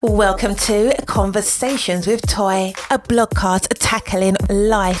Welcome to Conversations with Toy, a blogcast tackling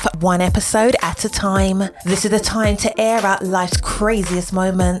life one episode at a time. This is the time to air out life's craziest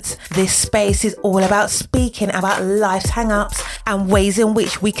moments. This space is all about speaking about life's hang-ups and ways in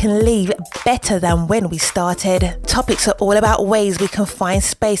which we can leave better than when we started. Topics are all about ways we can find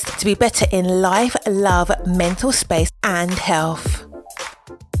space to be better in life, love, mental space, and health.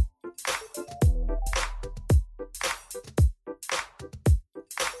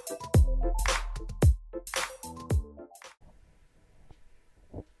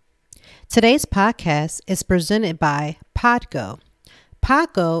 Today's podcast is presented by Podgo.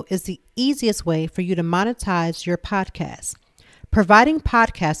 Podgo is the easiest way for you to monetize your podcast, providing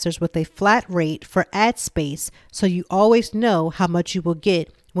podcasters with a flat rate for ad space so you always know how much you will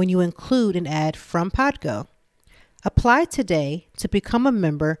get when you include an ad from Podgo. Apply today to become a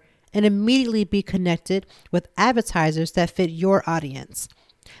member and immediately be connected with advertisers that fit your audience.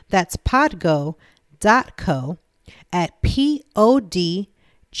 That's podgo.co at podgo.co,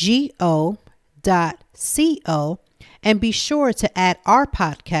 and be sure to add our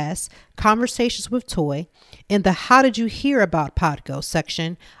podcast, Conversations with Toy, in the How Did You Hear About Podgo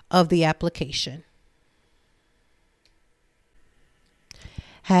section of the application.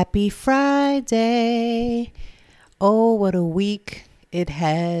 Happy Friday. Oh, what a week it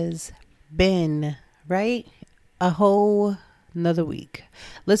has been, right? A whole another week.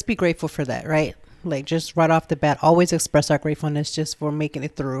 Let's be grateful for that, right? Like, just right off the bat, always express our gratefulness just for making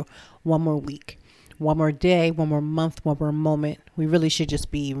it through one more week, one more day, one more month, one more moment. We really should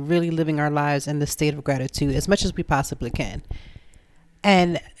just be really living our lives in the state of gratitude as much as we possibly can.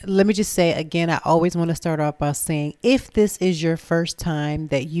 And let me just say again, I always want to start off by saying, if this is your first time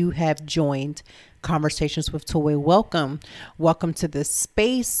that you have joined Conversations with Toy, welcome to this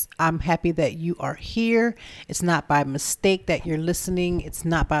space. I'm happy that you are here. It's not by mistake that you're listening. It's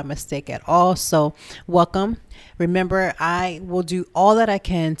not by mistake at all. So welcome. Remember, I will do all that I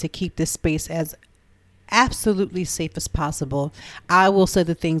can to keep this space as absolutely safe as possible. I will say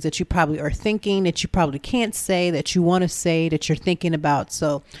the things that you probably are thinking, that you probably can't say, that you want to say, that you're thinking about.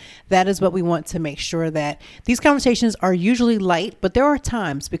 So that is what we want to make sure that these conversations are usually light, but there are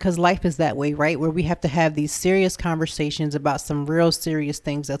times, because life is that way, right? Where we have to have these serious conversations about some real serious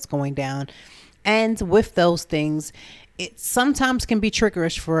things that's going down. And with those things, it sometimes can be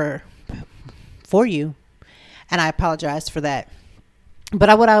triggerish for you. And I apologize for that.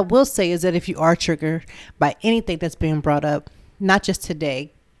 But what I will say is that if you are triggered by anything that's being brought up, not just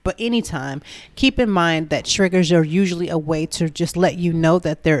today, but anytime, keep in mind that triggers are usually a way to just let you know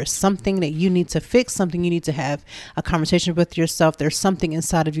that there is something that you need to fix, something you need to have a conversation with yourself. There's something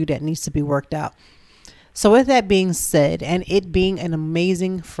inside of you that needs to be worked out. So with that being said, and it being an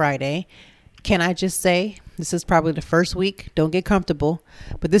amazing Friday, can I just say, this is probably the first week, don't get comfortable,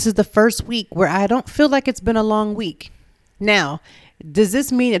 but this is the first week where I don't feel like it's been a long week. Now, does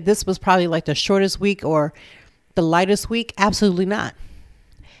this mean that this was probably like the shortest week or the lightest week? Absolutely not.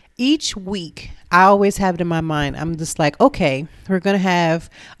 Each week, I always have it in my mind. I'm just like, okay, we're going to have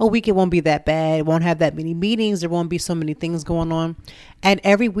a week. It won't be that bad. It won't have that many meetings. There won't be so many things going on. And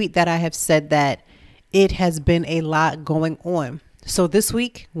every week that I have said that, it has been a lot going on. So this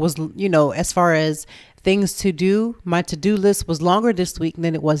week was, as far as things to do, my to-do list was longer this week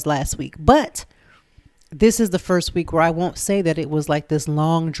than it was last week. But this is the first week where I won't say that it was like this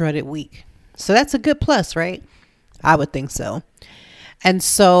long dreaded week. So that's a good plus, right? I would think so. And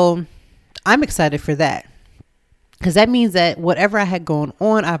so I'm excited for that, because that means that whatever I had going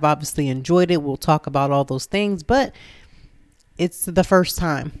on, I've obviously enjoyed it. We'll talk about all those things, but it's the first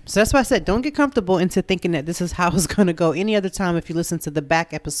time. So that's why I said, don't get comfortable into thinking that this is how it's going to go. Any other time, if you listen to the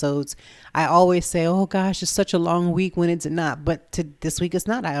back episodes, I always say, oh gosh, it's such a long week, when it's not. But this week it's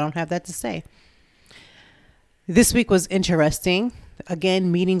not. I don't have that to say. This week was interesting.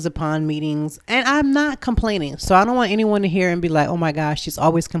 Again, meetings upon meetings, and I'm not complaining. So I don't want anyone to hear and be like, oh my gosh, she's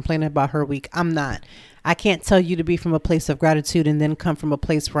always complaining about her week. I'm not. I can't tell you to be from a place of gratitude and then come from a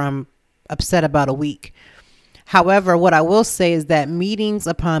place where I'm upset about a week. However, what I will say is that meetings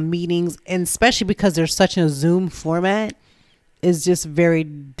upon meetings, and especially because there's such a Zoom format, is just very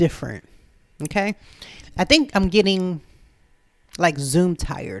different. Okay. I think I'm getting like Zoom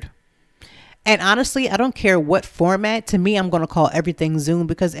tired. And honestly, I don't care what format. To me, I'm going to call everything Zoom,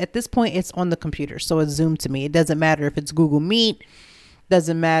 because at this point it's on the computer. So it's Zoom to me. It doesn't matter if it's Google Meet.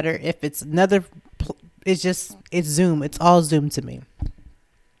 Doesn't matter if it's it's Zoom. It's all Zoom to me.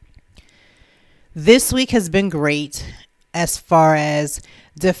 This week has been great as far as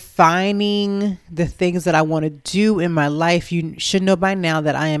defining the things that I want to do in my life. You should know by now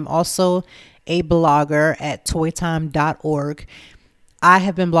that I am also a blogger at toytime.org. I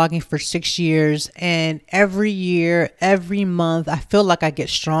have been blogging for 6 years, and every year, every month, I feel like I get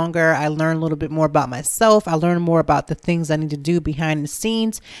stronger. I learn a little bit more about myself. I learn more about the things I need to do behind the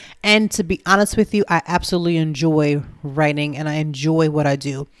scenes. And to be honest with you, I absolutely enjoy writing and I enjoy what I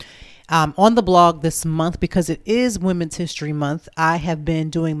do. On the blog this month, because it is Women's History Month, I have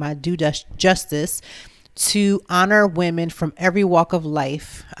been doing my due justice to honor women from every walk of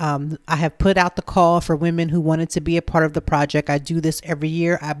life. I have put out the call for women who wanted to be a part of the project. I do this every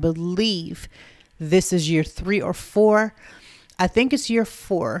year. I believe this is year 3 or 4. I think it's year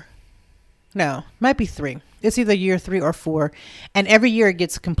 4. No, might be 3. It's either year 3 or 4. And every year it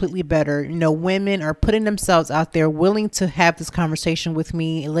gets completely better. You know, women are putting themselves out there, willing to have this conversation with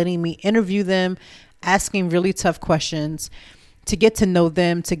me, letting me interview them, asking really tough questions, to get to know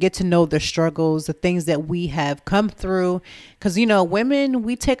them, to get to know their struggles, the things that we have come through. Because, you know, women,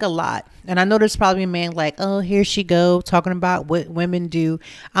 we take a lot. And I know there's probably a man like, oh, here she go talking about what women do.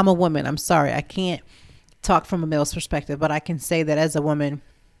 I'm a woman. I'm sorry. I can't talk from a male's perspective, but I can say that as a woman,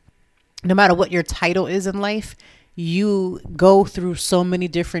 no matter what your title is in life, you go through so many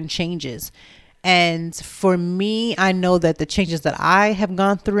different changes. And for me, I know that the changes that I have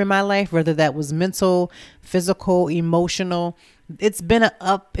gone through in my life, whether that was mental, physical, emotional, it's been an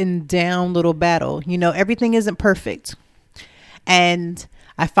up and down little battle. You know, everything isn't perfect. And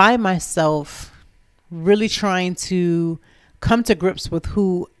I find myself really trying to come to grips with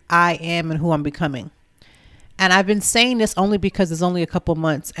who I am and who I'm becoming. And I've been saying this only because it's only a couple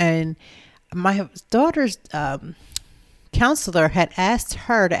months. And my daughter's counselor had asked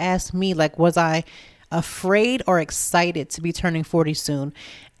her to ask me, like, was I afraid or excited to be turning 40 soon?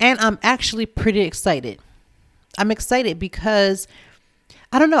 And I'm actually pretty excited. I'm excited because,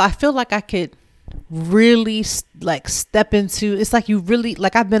 I don't know, I feel like I could really like step into, it's like you really,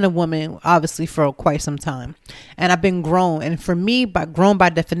 like I've been a woman obviously for quite some time, and I've been grown. And for me, grown by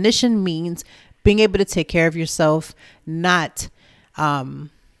definition means being able to take care of yourself, not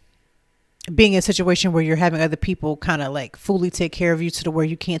being in a situation where you're having other people kind of like fully take care of you to the where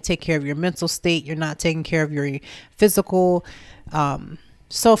you can't take care of your mental state. You're not taking care of your physical.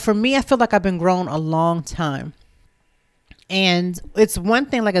 So for me, I feel like I've been grown a long time. And it's one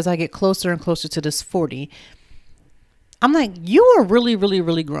thing, like as I get closer and closer to this 40, I'm like, you are really, really,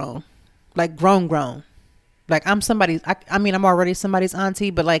 really grown, like grown. Like I'm somebody's, I mean, I'm already somebody's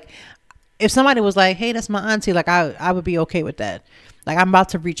auntie, but like if somebody was like, hey, that's my auntie, like I would be okay with that. Like I'm about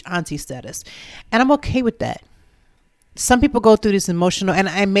to reach auntie status, and I'm okay with that. Some people go through this emotional,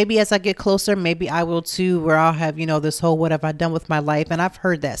 and maybe as I get closer, maybe I will too, where I'll have, you know, this whole, what have I done with my life? And I've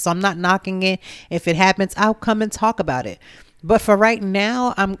heard that. So I'm not knocking it. If it happens, I'll come and talk about it. But for right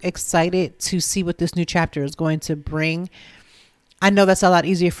now, I'm excited to see what this new chapter is going to bring. I know that's a lot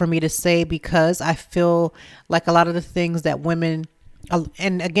easier for me to say because I feel like a lot of the things that women,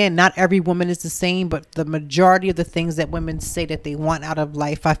 and again, not every woman is the same, but the majority of the things that women say that they want out of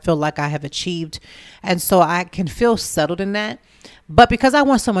life, I feel like I have achieved. And so I can feel settled in that. But because I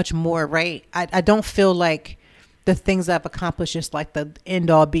want so much more, right? I don't feel like the things I've accomplished is like the end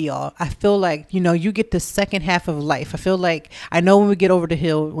all be all. I feel like, you know, you get the second half of life. I feel like, I know when we get over the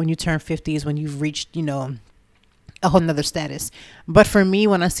hill, when you turn 50 is when you've reached, you know, a whole nother status. But for me,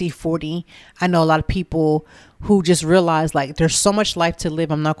 when I see 40, I know a lot of people who just realize like there's so much life to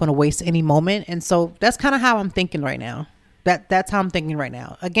live. I'm not going to waste any moment. And so that's kind of how I'm thinking right now. That's how I'm thinking right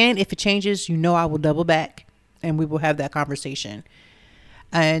now. Again, if it changes, you know, I will double back and we will have that conversation.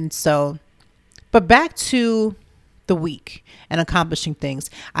 And so, but back to the week and accomplishing things.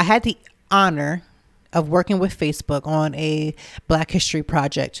 I had the honor of working with Facebook on a Black History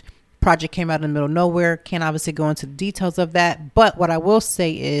project. Project came out in the middle of nowhere. Can't obviously go into the details of that. But what I will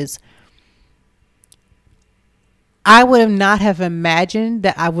say is I would have not have imagined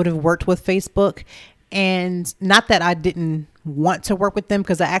that I would have worked with Facebook. And not that I didn't want to work with them,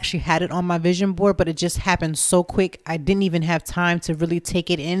 because I actually had it on my vision board, but it just happened so quick. I didn't even have time to really take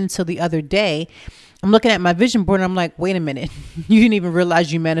it in until the other day. I'm looking at my vision board and I'm like, wait a minute, you didn't even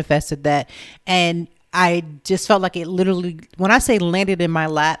realize you manifested that. And I just felt like it literally, when I say landed in my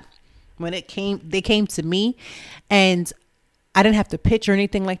lap, when it came, they came to me, and I didn't have to pitch or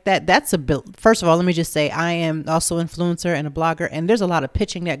anything like that. That's a build. First of all, let me just say I am also an influencer and a blogger, and there's a lot of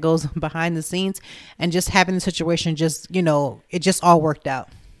pitching that goes behind the scenes, and just having the situation, just, you know, it just all worked out.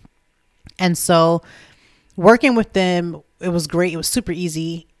 And so working with them, it was great. It was super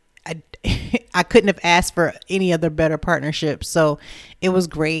easy. I couldn't have asked for any other better partnership. So it was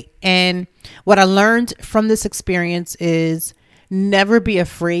great. And what I learned from this experience is never be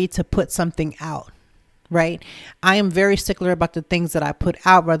afraid to put something out. right? I am very stickler about the things that I put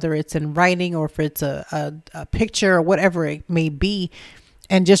out, whether it's in writing or if it's a picture or whatever it may be.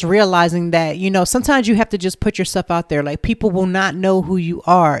 And just realizing that, you know, sometimes you have to just put yourself out there. Like, people will not know who you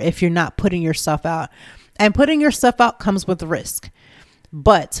are if you're not putting yourself out. And putting yourself out comes with risk.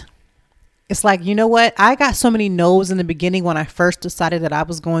 But it's like, you know what? I got so many no's in the beginning when I first decided that I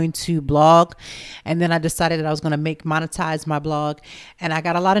was going to blog. And then I decided that I was going to monetize my blog. And I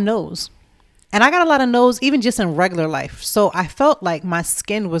got a lot of no's. And I got a lot of no's even just in regular life. So I felt like my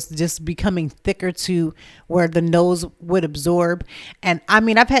skin was just becoming thicker to where the no's would absorb. And I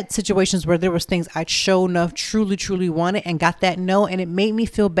mean, I've had situations where there was things I sure enough truly wanted and got that no. And it made me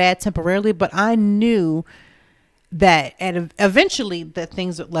feel bad temporarily. But I knew that eventually that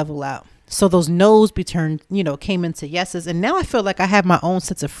things would level out. So those no's came into yeses. And now I feel like I have my own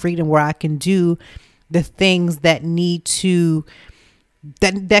sense of freedom where I can do the things that need to,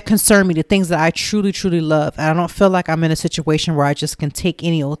 that concern me, the things that I truly love. And I don't feel like I'm in a situation where I just can take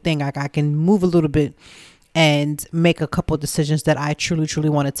any old thing. I can move a little bit and make a couple of decisions that I truly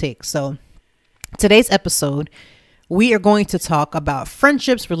want to take. So today's episode, we are going to talk about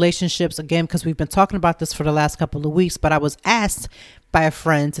friendships, relationships, again, because we've been talking about this for the last couple of weeks, but I was asked by a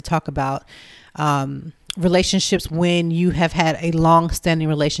friend to talk about relationships when you have had a long-standing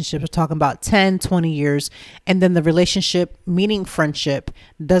relationship. We're talking about 10, 20 years, and then the relationship, meaning friendship,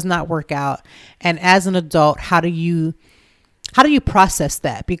 does not work out. And as an adult, how do you process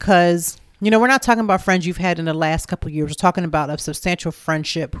that? Because, you know, we're not talking about friends you've had in the last couple of years. We're talking about a substantial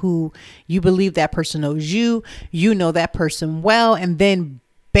friendship who you believe that person knows you know that person well, and then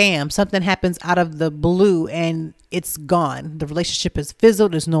bam, something happens out of the blue and it's gone. The relationship is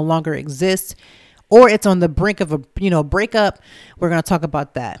fizzled. It no longer exists, or it's on the brink of a, breakup. We're going to talk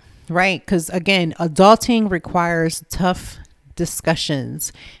about that, right? Because again, adulting requires tough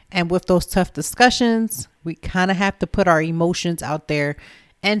discussions. And with those tough discussions, we kind of have to put our emotions out there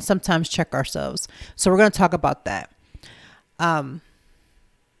and sometimes check ourselves. So we're going to talk about that. And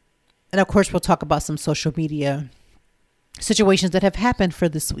of course, we'll talk about some social media situations that have happened for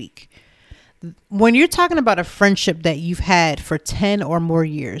this week. When you're talking about a friendship that you've had for 10 or more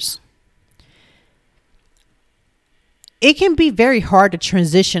years, it can be very hard to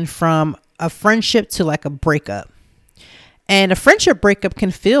transition from a friendship to like a breakup. And a friendship breakup can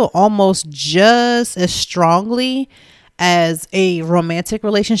feel almost just as strongly as a romantic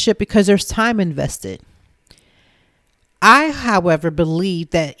relationship because there's time invested. I, however, believe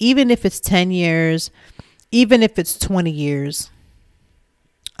that even if it's 10 years, even if it's 20 years,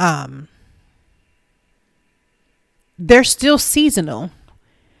 they're still seasonal.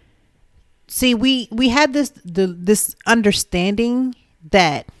 See, we had this understanding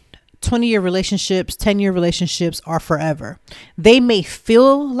that 20-year relationships, 10-year relationships are forever. They may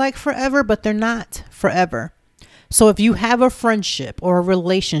feel like forever, but they're not forever. So if you have a friendship or a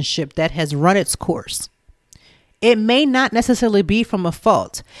relationship that has run its course, it may not necessarily be from a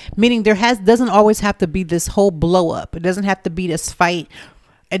fault, meaning doesn't always have to be this whole blow up. It doesn't have to be this fight.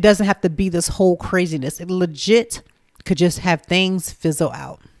 It doesn't have to be this whole craziness. It legit could just have things fizzle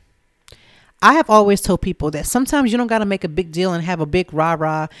out. I have always told people that sometimes you don't got to make a big deal and have a big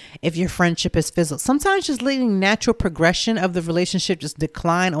rah-rah if your friendship is fizzled. Sometimes just letting natural progression of the relationship just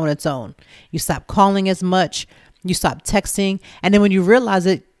decline on its own. You stop calling as much. You stop texting. And then when you realize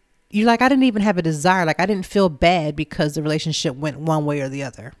it, you're like, I didn't even have a desire. Like, I didn't feel bad because the relationship went one way or the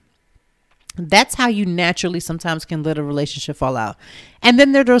other. That's how you naturally sometimes can let a relationship fall out. And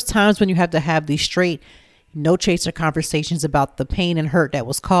then there are those times when you have to have these straight, no chaser conversations about the pain and hurt that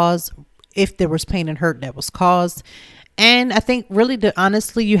was caused, if there was pain and hurt that was caused. And I think really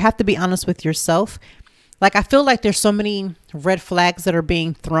honestly, you have to be honest with yourself. Like, I feel like there's so many red flags that are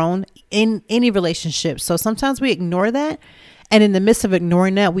being thrown in any relationship. So sometimes we ignore that. And in the midst of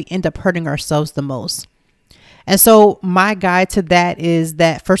ignoring that, we end up hurting ourselves the most. And so my guide to that is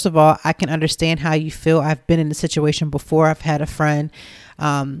that, first of all, I can understand how you feel. I've been in a situation before. I've had a friend.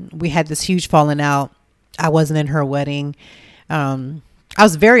 We had this huge falling out. I wasn't in her wedding. I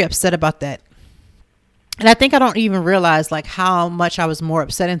was very upset about that. And I think I don't even realize like how much I was more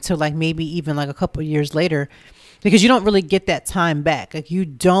upset until like maybe even like a couple of years later, because you don't really get that time back. Like, you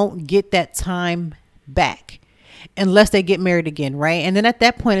don't get that time back unless they get married again. Right. And then at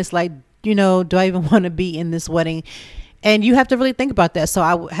that point, it's like, do I even want to be in this wedding? And you have to really think about that. So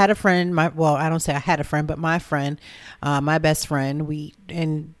I had a friend, I don't say I had a friend, but my friend, my best friend,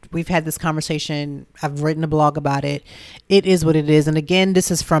 we've had this conversation. I've written a blog about it. It is what it is. And again,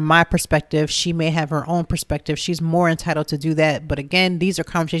 this is from my perspective. She may have her own perspective. She's more entitled to do that. But again, these are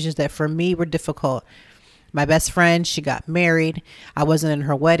conversations that for me were difficult My best friend, she got married. I wasn't in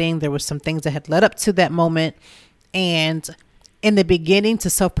her wedding. There was some things that had led up to that moment. And in the beginning, to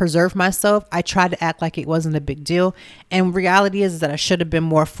self-preserve myself, I tried to act like it wasn't a big deal. And reality is that I should have been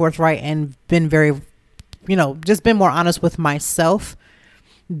more forthright and been very, just been more honest with myself.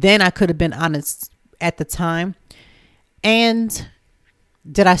 Then I could have been honest at the time. And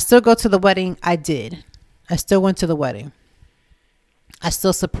did I still go to the wedding? I did. I still went to the wedding. I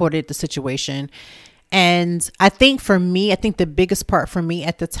still supported the situation. And I think the biggest part for me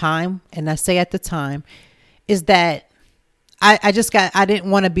at the time, and I say at the time, is that I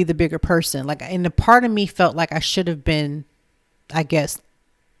didn't want to be the bigger person. And the part of me felt like I should have been, I guess,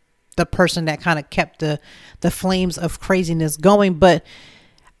 the person that kind of kept the flames of craziness going. But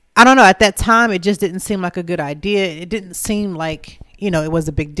I don't know, at that time, it just didn't seem like a good idea. It didn't seem like, it was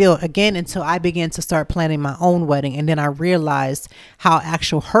a big deal again, until I began to start planning my own wedding. And then I realized how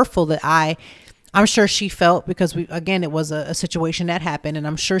actual hurtful that I'm sure she felt, because it was a situation that happened, and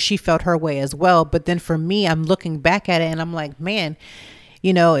I'm sure she felt her way as well. But then for me, I'm looking back at it and I'm like, man,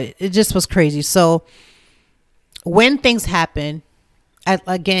 it just was crazy. So when things happen, I'm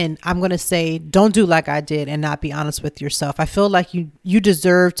going to say, don't do like I did and not be honest with yourself. I feel like you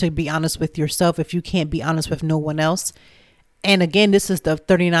deserve to be honest with yourself if you can't be honest with no one else. And again, this is the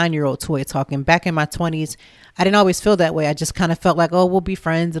 39-year-old Toy talking. Back in my 20s, I didn't always feel that way. I just kind of felt like, oh, we'll be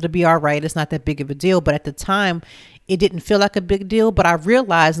friends. It'll be all right. It's not that big of a deal. But at the time, it didn't feel like a big deal. But I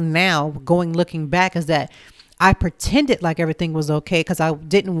realize now, looking back, is that I pretended like everything was okay because I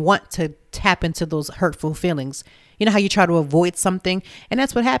didn't want to tap into those hurtful feelings. You know how you try to avoid something? And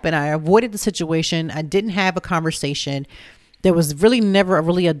that's what happened. I avoided the situation. I didn't have a conversation. There was really never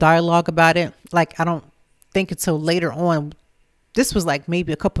a dialogue about it. I don't think until later on. This was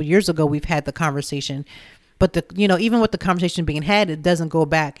maybe a couple years ago we've had the conversation, but even with the conversation being had, it doesn't go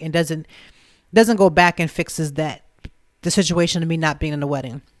back and doesn't go back and fixes the situation of me not being in the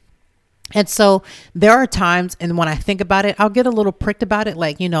wedding. And so there are times, and when I think about it, I'll get a little pricked about it.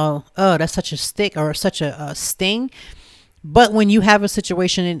 Oh, that's such a stick or such a sting. But when you have a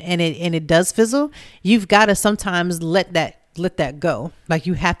situation and it does fizzle, you've got to sometimes let that go.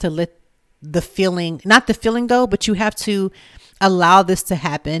 You have to let not the feeling go, but you have to allow this to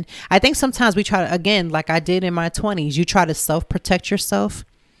happen. I think sometimes we try to, again, like I did in my 20s, you try to self-protect yourself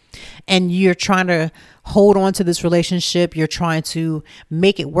and you're trying to hold on to this relationship. You're trying to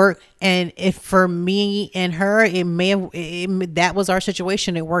make it work. And if for me and her, that was our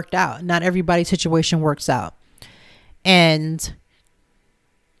situation. It worked out. Not everybody's situation works out. And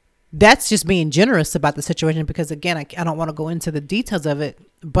that's just being generous about the situation, because again, I don't want to go into the details of it,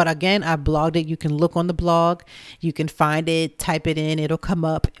 but again, I blogged it. You can look on the blog, you can find it, type it in, it'll come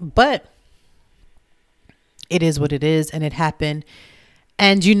up, but it is what it is. And it happened.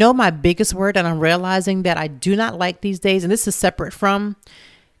 And my biggest word that I'm realizing that I do not like these days, and this is separate from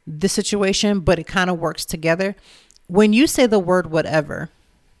this situation, but it kind of works together. When you say the word whatever,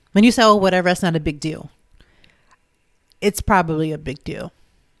 when you say, oh, whatever, that's not a big deal. It's probably a big deal.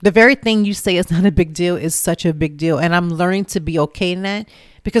 The very thing you say is not a big deal is such a big deal. And I'm learning to be okay in that,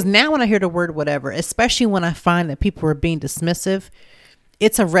 because now when I hear the word whatever, especially when I find that people are being dismissive,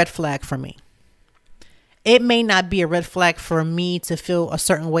 it's a red flag for me. It may not be a red flag for me to feel a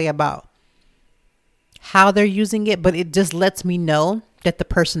certain way about how they're using it, but it just lets me know that the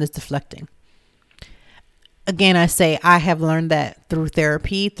person is deflecting. Again, I say I have learned that through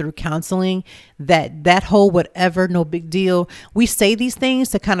therapy, through counseling, that whole whatever, no big deal. We say these things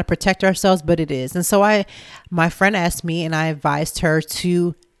to kind of protect ourselves, but it is. And so my friend asked me, and I advised her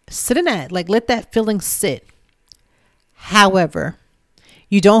to sit in that, let that feeling sit. However,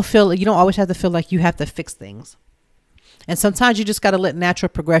 you don't always have to feel like you have to fix things. And sometimes you just got to let natural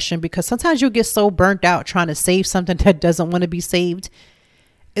progression, because sometimes you'll get so burnt out trying to save something that doesn't want to be saved.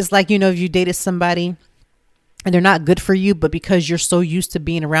 It's like, if you dated somebody and they're not good for you, but because you're so used to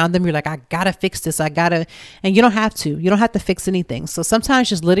being around them, you're like, I gotta fix this. And you don't have to fix anything. So sometimes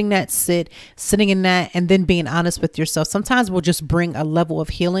just letting that sitting in that, and then being honest with yourself, sometimes will just bring a level of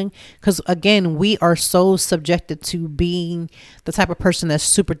healing. Because again, we are so subjected to being the type of person that's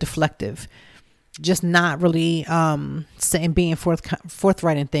super deflective, just not really saying, being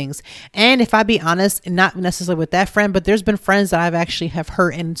forthright in things. And if I be honest, not necessarily with that friend, but there's been friends that I've actually have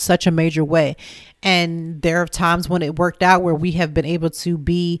hurt in such a major way. And there are times when it worked out where we have been able to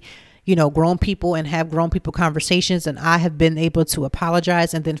be, grown people and have grown people conversations, and I have been able to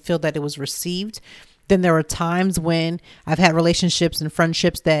apologize and then feel that it was received. Then there are times when I've had relationships and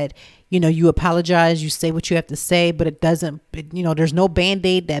friendships that, you apologize, you say what you have to say, but it doesn't, there's no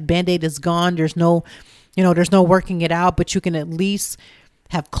Band-Aid. That Band-Aid is gone. There's no working it out, but you can at least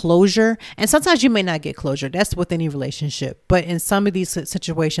have closure. And sometimes you may not get closure. That's with any relationship. But in some of these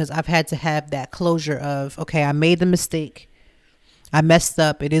situations, I've had to have that closure of, okay, I made the mistake. I messed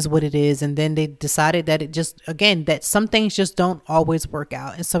up. It is what it is. And then they decided that it just, again, that some things just don't always work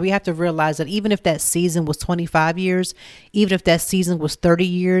out. And so we have to realize that even if that season was 25 years, even if that season was 30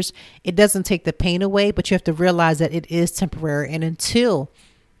 years, it doesn't take the pain away, but you have to realize that it is temporary. And until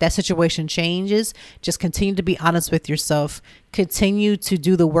that situation changes, just continue to be honest with yourself, continue to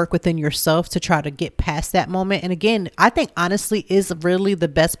do the work within yourself to try to get past that moment. And again, I think honestly is really the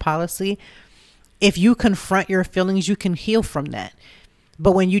best policy. If you confront your feelings, you can heal from that.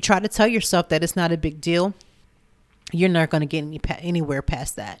 But when you try to tell yourself that it's not a big deal, you're not going to get anywhere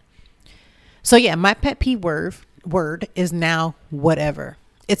past that. So yeah, my pet peeve word is now whatever.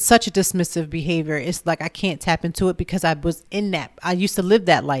 It's such a dismissive behavior. It's like I can't tap into it because I was in that. I used to live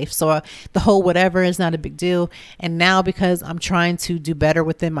that life. So the whole whatever is not a big deal. And now because I'm trying to do better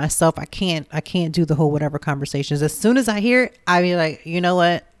within myself, I can't do the whole whatever conversations. As soon as I hear it, I be like, you know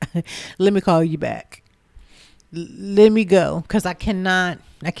what? Let me call you back. Let me go, because I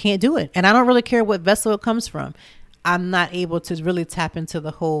can't do it. And I don't really care what vessel it comes from. I'm not able to really tap into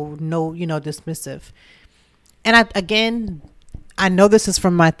the whole dismissive. And I know this is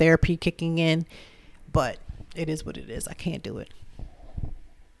from my therapy kicking in, but it is what it is. I can't do it.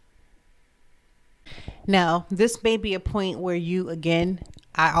 Now, this may be a point where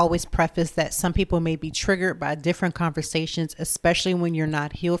I always preface that some people may be triggered by different conversations, especially when you're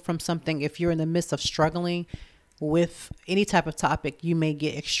not healed from something. If you're in the midst of struggling with any type of topic, you may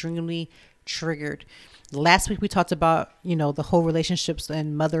get extremely triggered. Last week we talked about, the whole relationships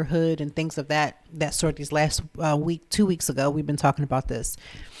and motherhood and things of that sort. These last 2 weeks ago, we've been talking about this.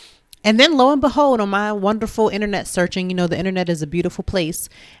 And then lo and behold, on my wonderful internet searching, the internet is a beautiful place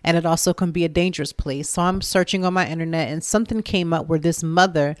and it also can be a dangerous place. So I'm searching on my internet and something came up where this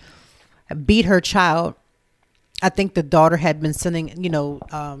mother beat her child. I think the daughter had been sending,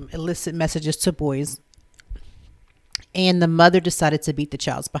 illicit messages to boys, and the mother decided to beat the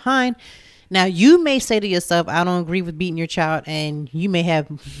child's behind. Now, you may say to yourself, I don't agree with beating your child, and you may have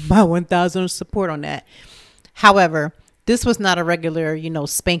my 1,000 support on that. However, this was not a regular,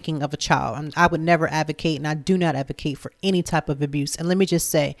 spanking of a child. I would never advocate, and I do not advocate for any type of abuse. And let me just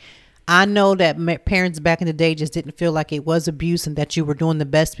say, I know that parents back in the day just didn't feel like it was abuse and that you were doing the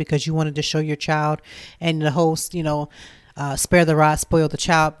best because you wanted to show your child, and the whole, spare the rod, spoil the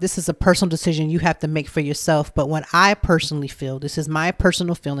child. This is a personal decision you have to make for yourself. But what I personally feel, this is my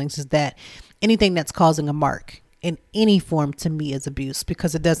personal feelings, is that anything that's causing a mark in any form to me is abuse,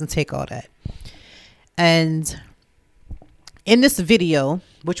 because it doesn't take all that. And in this video,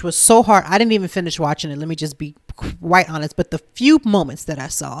 which was so hard, I didn't even finish watching it. Let me just be quite honest. But the few moments that I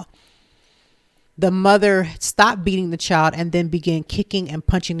saw, the mother stopped beating the child and then began kicking and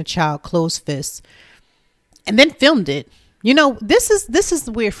punching the child closed fists, and then filmed it. This is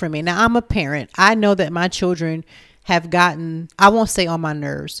weird for me. Now, I'm a parent. I know that my children have gotten, I won't say on my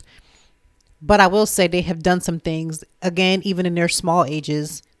nerves, but I will say they have done some things, again, even in their small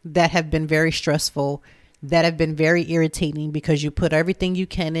ages, that have been very stressful, that have been very irritating, because you put everything you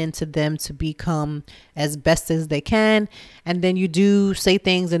can into them to become as best as they can. And then you do say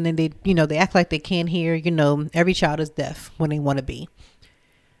things and then they act like they can't hear. Every child is deaf when they want to be.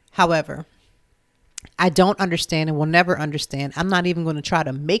 However, I don't understand and will never understand. I'm not even going to try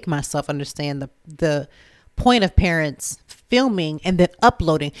to make myself understand the point of parents filming and then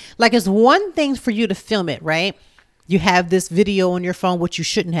uploading. Like, it's one thing for you to film it, right? You have this video on your phone, which you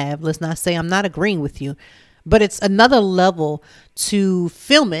shouldn't have. Let's not say I'm not agreeing with you, but it's another level to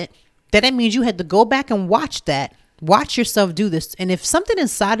film it. That means you had to go back and watch yourself do this. And if something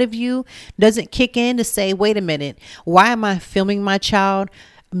inside of you doesn't kick in to say, wait a minute, why am I filming my child?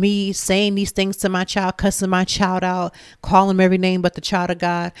 Me saying these things to my child, cussing my child out, calling him every name but the child of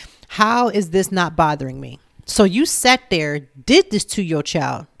God. How is this not bothering me? So you sat there, did this to your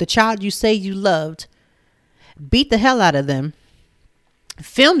child, the child you say you loved, beat the hell out of them,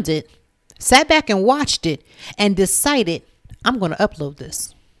 filmed it, sat back and watched it, and decided, I'm going to upload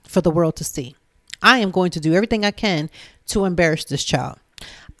this for the world to see. I am going to do everything I can to embarrass this child.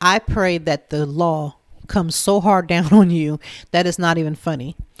 I pray that the law comes so hard down on you that it's not even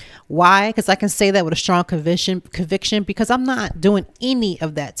funny. Why? Because I can say that with a strong conviction, because I'm not doing any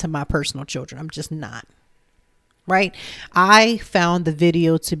of that to my personal children. I'm just not. Right? I found the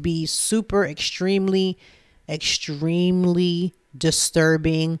video to be super extremely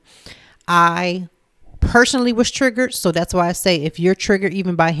disturbing. I personally was triggered. So that's why I say, if you're triggered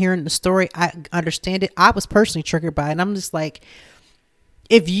even by hearing the story, I understand it. I was personally triggered by it. And I'm just like,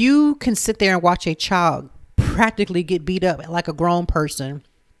 if you can sit there and watch a child practically get beat up like a grown person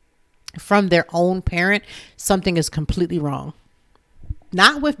from their own parent, something is completely wrong.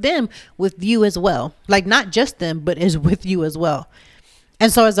 Not with them, with you as well. Like not just them, but is with you as well.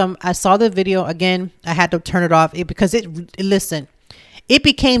 And so as I saw the video again, I had to turn it off because listen, it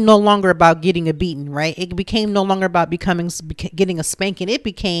became no longer about getting a beating, right? It became no longer about getting a spanking. It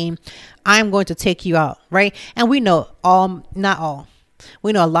became, I'm going to take you out, right? And we know not all.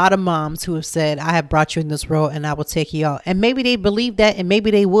 We know a lot of moms who have said, I have brought you in this world and I will take you out. And maybe they believe that and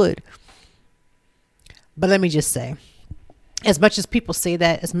maybe they would. But let me just say, as much as people say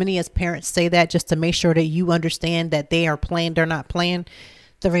that, as many as parents say that, just to make sure that you understand that they are playing, they're not playing.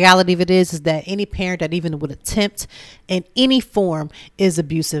 The reality of it is that any parent that even would attempt in any form is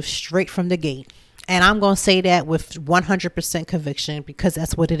abusive straight from the gate. And I'm going to say that with 100% conviction because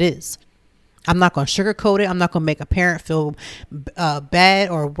that's what it is. I'm not going to sugarcoat it. I'm not going to make a parent feel bad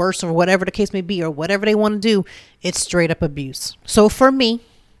or worse or whatever the case may be or whatever they want to do. It's straight up abuse. So for me,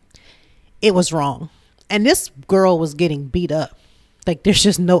 it was wrong. And this girl was getting beat up. Like there's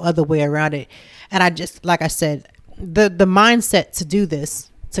just no other way around it. And I just, like I said, the mindset to do this,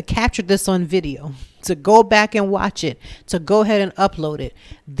 to capture this on video, to go back and watch it, to go ahead and upload it.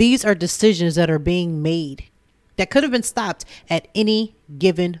 These are decisions that are being made that could have been stopped at any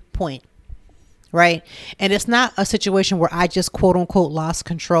given point. Right. And it's not a situation where I just quote unquote lost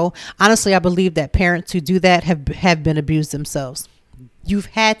control. Honestly, I believe that parents who do that have been abused themselves. You've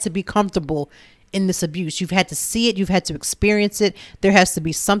had to be comfortable in this abuse. You've had to see it. You've had to experience it. There has to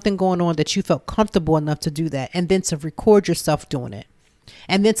be something going on that you felt comfortable enough to do that. And then to record yourself doing it.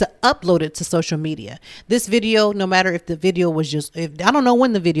 And then to upload it to social media. This video, no matter if the video was I don't know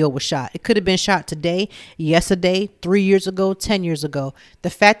when the video was shot. It could have been shot today, yesterday, 3 years ago, 10 years ago. The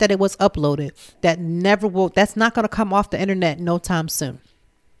fact that it was uploaded, that's not going to come off the internet no time soon.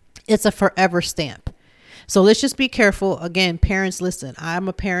 It's a forever stamp. So let's just be careful. Again, parents, listen, I'm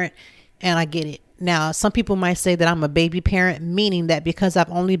a parent and I get it. Now, some people might say that I'm a baby parent, meaning that because I've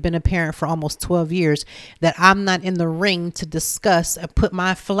only been a parent for almost 12 years, that I'm not in the ring to discuss and put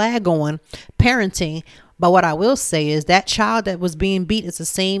my flag on parenting. But what I will say is that child that was being beat is the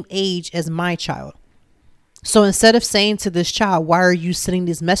same age as my child. So instead of saying to this child, why are you sending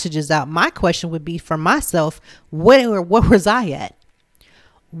these messages out? My question would be for myself, where was I at?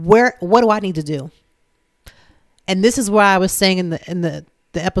 What do I need to do? And this is why I was saying in the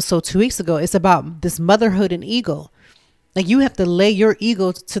episode 2 weeks ago, it's about this motherhood and ego. Like you have to lay your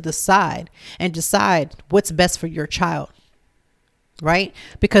ego to the side and decide what's best for your child. Right?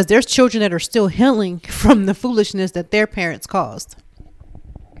 Because there's children that are still healing from the foolishness that their parents caused.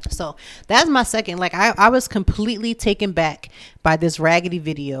 So that's my second. Like I was completely taken back by this raggedy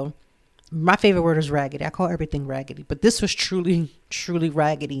video. My favorite word is raggedy. I call everything raggedy, but this was truly, truly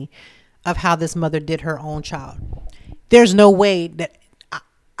raggedy of how this mother did her own child. There's no way that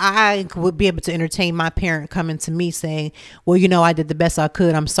I would be able to entertain my parent coming to me saying, well, you know, I did the best I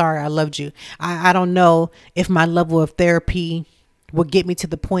could. I'm sorry. I loved you. I don't know if my level of therapy would get me to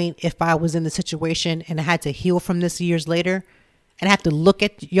the point if I was in the situation and I had to heal from this years later and have to look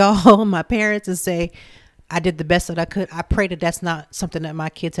at y'all, my parents, and say, I did the best that I could. I pray that that's not something that my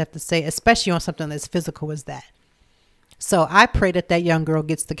kids have to say, especially on something as physical as that. So I pray that that young girl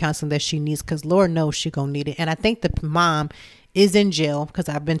gets the counseling that she needs because Lord knows she's going to need it. And I think the mom is in jail because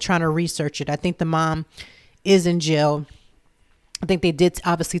I've been trying to research it. I think the mom is in jail. I think they did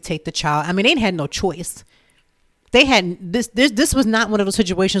obviously take the child. I mean, they had no choice. They had this was not one of those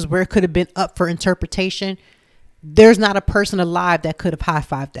situations where it could have been up for interpretation. There's not a person alive that could have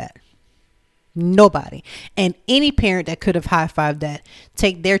high-fived that. Nobody. And any parent that could have high-fived that,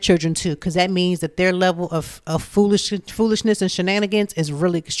 take their children too, because that means that their level of foolishness and shenanigans is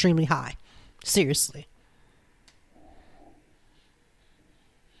really extremely high. Seriously.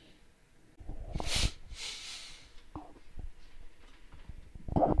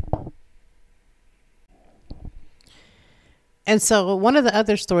 And so one of the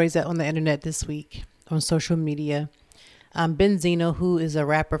other stories that on the internet this week on social media, Benzino, who is a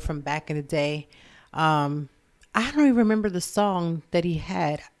rapper from back in the day, I don't even remember the song that he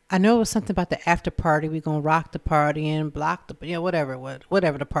had. I know it was something about the after party. We're going to rock the party and block the,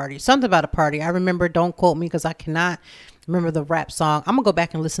 whatever the party, something about a party. I remember, don't quote me because I cannot remember the rap song. I'm going to go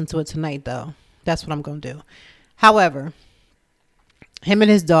back and listen to it tonight though. That's what I'm going to do. However, him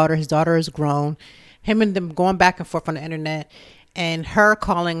and his daughter is grown, him and them going back and forth on the internet and her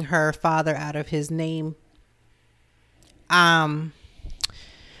calling her father out of his name.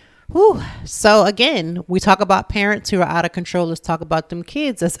 So again, we talk about parents who are out of control. Let's talk about them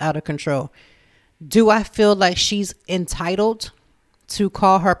kids that's out of control. Do I feel like she's entitled to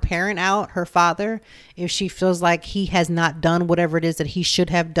call her parent out, her father, if she feels like he has not done whatever it is that he should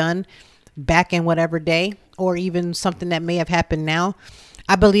have done back in whatever day, or even something that may have happened now.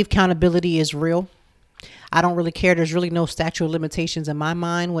 I believe accountability is real. I don't really care. There's really no statute of limitations in my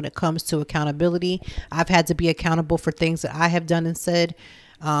mind when it comes to accountability. I've had to be accountable for things that I have done and said.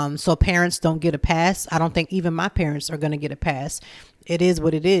 So parents don't get a pass. I don't think even my parents are going to get a pass. It is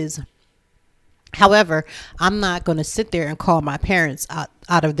what it is. However, I'm not going to sit there and call my parents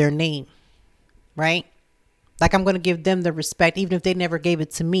out of their name, right? Like, I'm going to give them the respect. Even if they never gave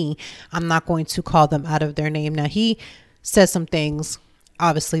it to me, I'm not going to call them out of their name. Now, he says some things,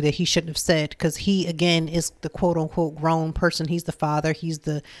 obviously, that he shouldn't have said, because he, again, is the quote unquote grown person. He's the father. He's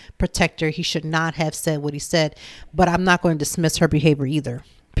the protector. He should not have said what he said. But I'm not going to dismiss her behavior either,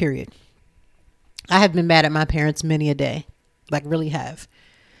 period. I have been mad at my parents many a day, like really have.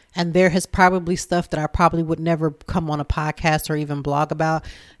 And there has probably stuff that I probably would never come on a podcast or even blog about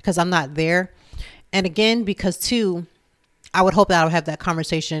because I'm not there. And again, because too, I would hope that I would have that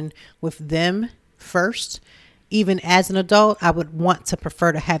conversation with them first. Even as an adult, I would want to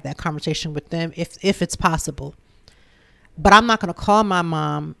prefer to have that conversation with them if it's possible. But I'm not going to call my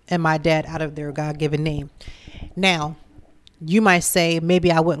mom and my dad out of their God-given name. Now, you might say,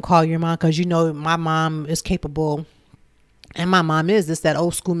 maybe I wouldn't call your mom because you know my mom is capable. And my mom is that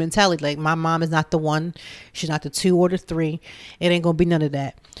old school mentality. Like, my mom is not the one. She's not the 2 or the 3. It ain't going to be none of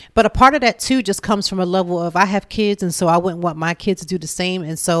that. But a part of that too just comes from a level of I have kids. And so I wouldn't want my kids to do the same.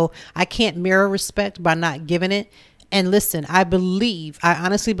 And so I can't mirror respect by not giving it. And listen, I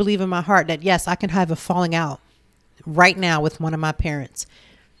honestly believe in my heart that yes, I can have a falling out right now with one of my parents.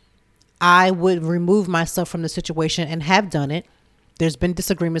 I would remove myself from the situation and have done it. There's been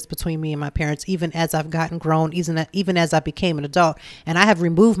disagreements between me and my parents, even as I've gotten grown, even as I became an adult, and I have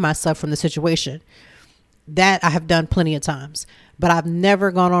removed myself from the situation. That I have done plenty of times, but I've never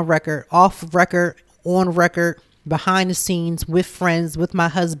gone on record, off record, on record, behind the scenes, with friends, with my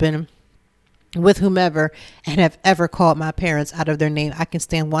husband, with whomever, and have ever called my parents out of their name. I can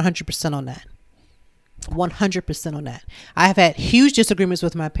stand 100% on that. 100% on that. I have had huge disagreements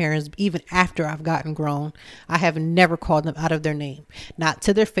with my parents even after I've gotten grown. I have never called them out of their name, not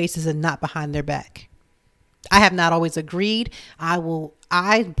to their faces and not behind their back. I have not always agreed.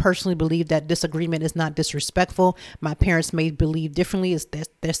 I personally believe that disagreement is not disrespectful. My parents may believe differently.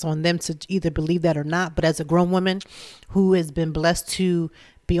 That's on them to either believe that or not. But as a grown woman who has been blessed to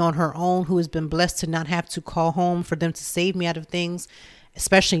be on her own, who has been blessed to not have to call home for them to save me out of things,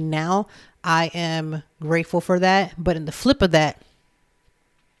 especially now, I am grateful for that. But in the flip of that,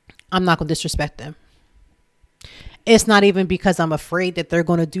 I'm not going to disrespect them. It's not even because I'm afraid that they're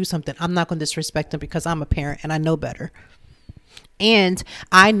going to do something. I'm not going to disrespect them because I'm a parent and I know better. And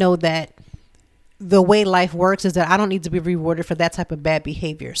I know that the way life works is that I don't need to be rewarded for that type of bad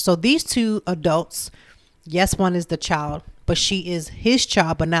behavior. So these 2 adults, yes, one is the child, but she is his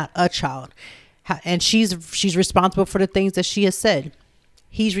child, but not a child. And she's responsible for the things that she has said.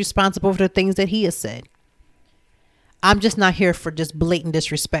 He's responsible for the things that he has said. I'm just not here for just blatant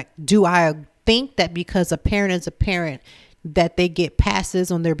disrespect. Do I think that because a parent is a parent that they get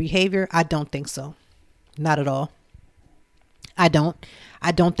passes on their behavior? I don't think so. Not at all. I don't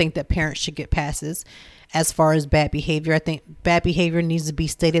think that parents should get passes as far as bad behavior. I think bad behavior needs to be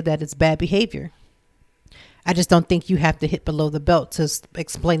stated that it's bad behavior. I just don't think you have to hit below the belt to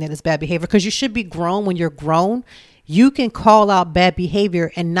explain that it's bad behavior, because you should be grown. When you're grown, you can call out bad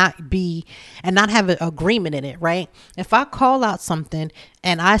behavior and not have an agreement in it, right? If I call out something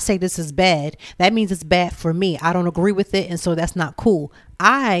and I say this is bad, that means it's bad for me. I don't agree with it. And so that's not cool.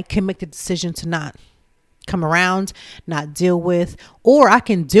 I can make the decision to not come around, not deal with, or I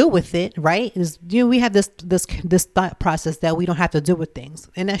can deal with it, right? We have this thought process that we don't have to deal with things.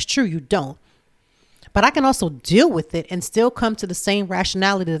 And that's true. You don't. But I can also deal with it and still come to the same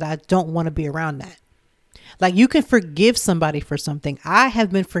rationality that I don't want to be around that. Like, you can forgive somebody for something. I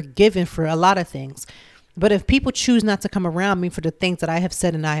have been forgiven for a lot of things. But if people choose not to come around me for the things that I have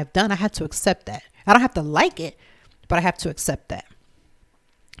said and I have done, I have to accept that. I don't have to like it, but I have to accept that.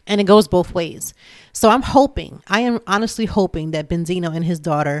 And it goes both ways. So I am honestly hoping that Benzino and his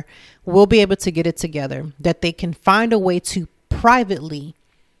daughter will be able to get it together, that they can find a way to privately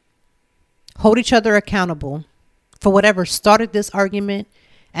hold each other accountable for whatever started this argument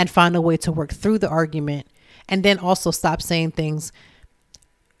and find a way to work through the argument, and then also stop saying things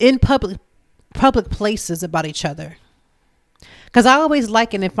in public places about each other. Because I always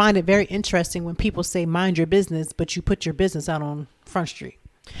like and find it very interesting when people say mind your business, but you put your business out on Front Street.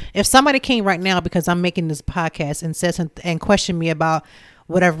 If somebody came right now because I'm making this podcast and says and questioned me about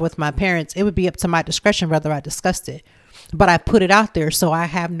whatever with my parents, it would be up to my discretion whether I discussed it. but I put it out there. So I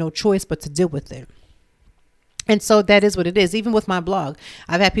have no choice but to deal with it. And so that is what it is. Even with my blog,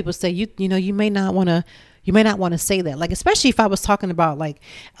 I've had people say, you may not want to say that. Like, especially if I was talking about, like,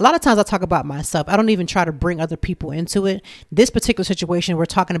 a lot of times I talk about myself. I don't even try to bring other people into it. This particular situation, we're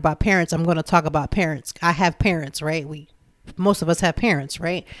talking about parents. I'm going to talk about parents. I have parents, right? Most of us have parents,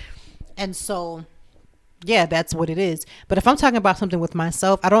 right? And so, yeah, that's what it is. But if I'm talking about something with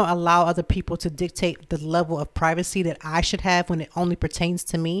myself, I don't allow other people to dictate the level of privacy that I should have when it only pertains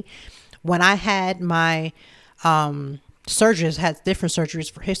to me. When I had my surgeries, had different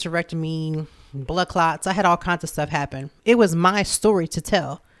surgeries for hysterectomy, blood clots. I had all kinds of stuff happen. It was my story to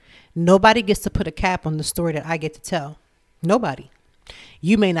tell. Nobody gets to put a cap on the story that I get to tell. Nobody.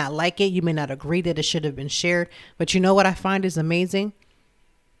 You may not like it. You may not agree that it should have been shared. But you know what I find is amazing?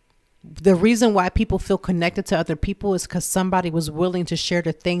 The reason why people feel connected to other people is because somebody was willing to share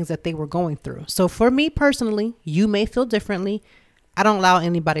the things that they were going through. So for me personally, you may feel differently. I don't allow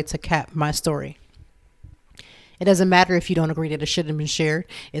anybody to cap my story. It doesn't matter if you don't agree that it shouldn't have been shared.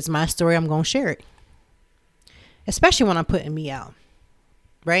 It's my story. I'm going to share it. Especially when I'm putting me out.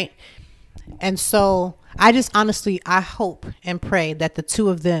 Right? And so I just honestly, I hope and pray that the two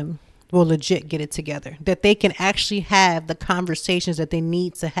of them will legit get it together. That they can actually have the conversations that they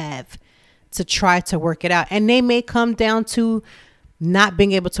need to have to try to work it out. And they may come down to not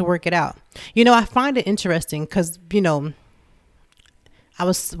being able to work it out. I find it interesting because, I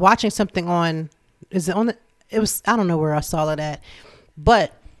was watching something on, I don't know where I saw it at,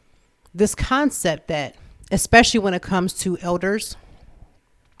 but this concept that, especially when it comes to elders,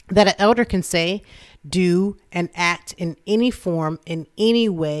 that an elder can say, do, and act in any form, in any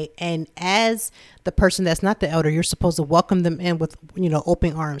way. And as the person that's not the elder, you're supposed to welcome them in with,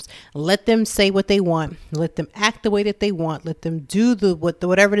 open arms. Let them say what they want. Let them act the way that they want. Let them do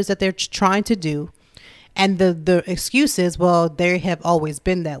whatever it is that they're trying to do. And the excuse is, well, they have always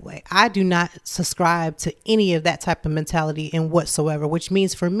been that way. I do not subscribe to any of that type of mentality in whatsoever, which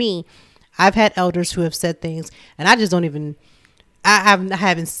means for me, I've had elders who have said things and I just don't even, I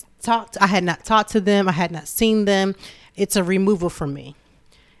had not talked to them. I had not seen them. It's a removal from me.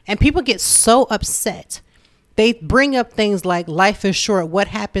 And people get so upset. They bring up things like life is short. What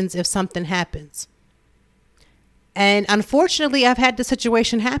happens if something happens? And unfortunately, I've had the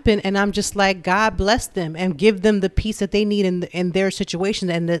situation happen and I'm just like, God bless them and give them the peace that they need in their situation.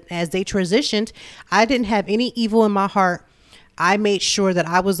 And as they transitioned, I didn't have any evil in my heart. I made sure that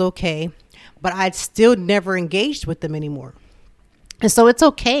I was okay, but I'd still never engaged with them anymore. And so it's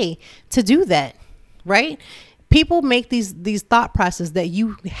okay to do that, right? People make these thought processes that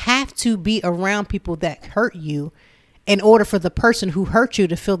you have to be around people that hurt you in order for the person who hurt you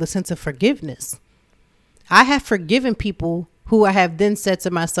to feel the sense of forgiveness. I have forgiven people who I have then said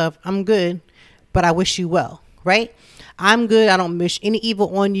to myself, I'm good, but I wish you well, right? I'm good. I don't wish any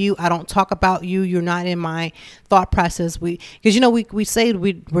evil on you. I don't talk about you. You're not in my thought process. Because we say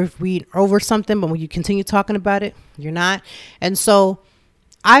we over something, but when you continue talking about it, you're not. And so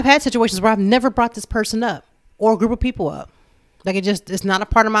I've had situations where I've never brought this person up or a group of people up. Like it's not a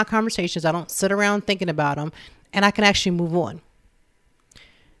part of my conversations. I don't sit around thinking about them and I can actually move on.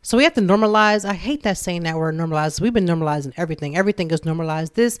 So we have to normalize. I hate that saying that word normalize. We've been normalizing everything. Everything is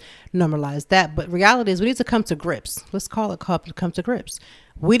normalized this, normalized that. But reality is we need to come to grips. Let's call it come to grips.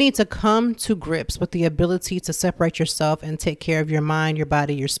 We need to come to grips with the ability to separate yourself and take care of your mind, your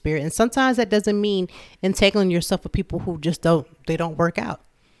body, your spirit. And sometimes that doesn't mean entangling yourself with people who just don't work out.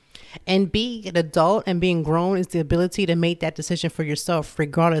 And being an adult and being grown is the ability to make that decision for yourself,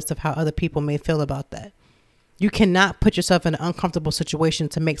 regardless of how other people may feel about that. You cannot put yourself in an uncomfortable situation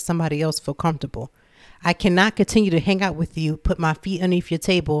to make somebody else feel comfortable. I cannot continue to hang out with you, put my feet underneath your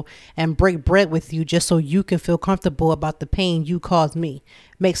table and break bread with you just so you can feel comfortable about the pain you caused me.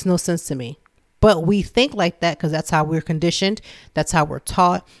 Makes no sense to me. But we think like that because that's how we're conditioned. That's how we're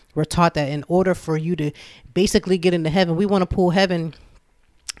taught. We're taught that in order for you to basically get into heaven, we want to pull heaven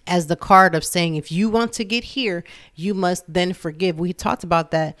as the card of saying, if you want to get here, you must then forgive. We talked about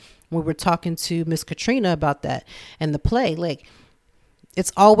that when we were talking to Miss Katrina about that and the play. Like,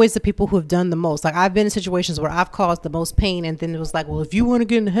 it's always the people who have done the most. Like, I've been in situations where I've caused the most pain. And then it was like, well, if you want to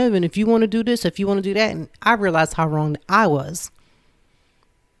get into heaven, if you want to do this, if you want to do that. And I realized how wrong I was.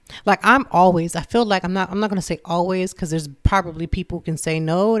 Like, I feel like I'm not going to say always, because there's probably people who can say,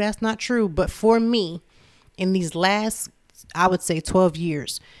 no, that's not true. But for me, in these last, I would say 12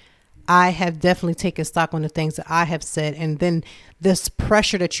 years, I have definitely taken stock on the things that I have said. And then this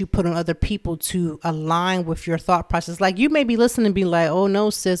pressure that you put on other people to align with your thought process. Like, you may be listening and be like, oh no,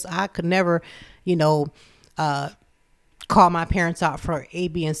 sis, I could never, call my parents out for A,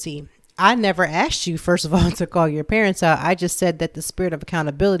 B, and C. I never asked you, first of all, to call your parents out. I just said that the spirit of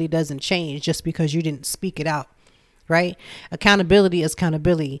accountability doesn't change just because you didn't speak it out, right? Accountability is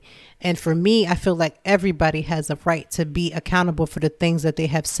accountability. And for me, I feel like everybody has a right to be accountable for the things that they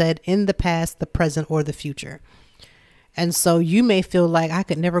have said in the past, the present, or the future. And so you may feel like I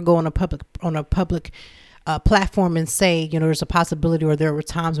could never go on a public platform and say, there's a possibility, or there were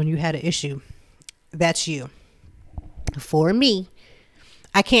times when you had an issue. That's you. For me,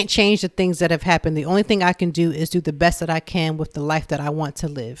 I can't change the things that have happened. The only thing I can do is do the best that I can with the life that I want to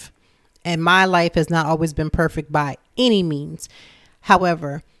live. And my life has not always been perfect by any means.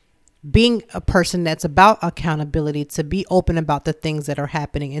 However, being a person that's about accountability, to be open about the things that are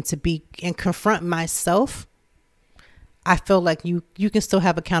happening and confront myself, I feel like you can still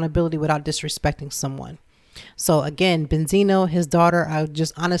have accountability without disrespecting someone. So again, Benzino, his daughter, I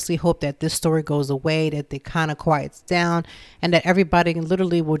just honestly hope that this story goes away, that they kind of quiets down, and that everybody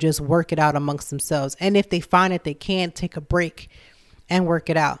literally will just work it out amongst themselves. And if they find that they can't, take a break and work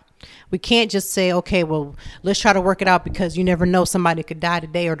it out. We can't just say, okay, well, let's try to work it out, because you never know, somebody could die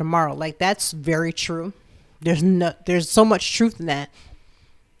today or tomorrow. Like, that's very true. There's so much truth in that.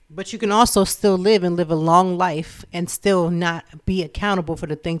 But you can also still live a long life and still not be accountable for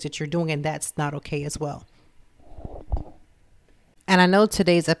the things that you're doing. And that's not okay as well. And I know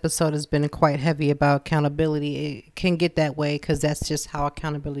today's episode has been quite heavy about accountability. It can get that way because that's just how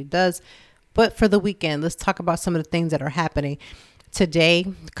accountability does. But for the weekend, let's talk about some of the things that are happening. Today,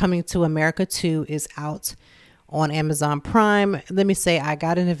 Coming to America 2 is out on Amazon Prime. Let me say I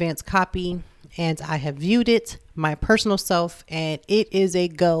got an advance copy and I have viewed it, my personal self, and it is a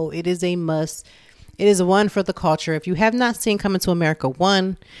go. It is a must. It is one for the culture. If you have not seen Coming to America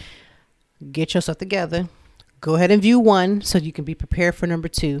 1, get yourself together. Go ahead and view 1 so you can be prepared for number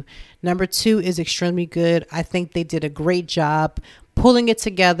 2. Number 2 is extremely good. I think they did a great job pulling it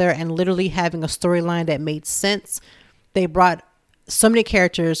together and literally having a storyline that made sense. They brought so many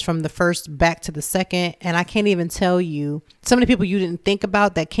characters from the first back to the second, and I can't even tell you, some of the people you didn't think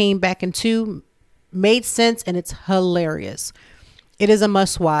about that came back in 2 made sense, and it's hilarious. It is a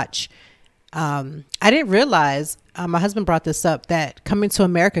must watch. I didn't realize, my husband brought this up, that Coming to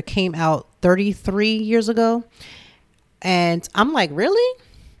America came out 33 years ago. And I'm like, really?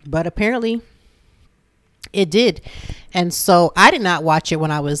 But apparently it did. And so I did not watch it when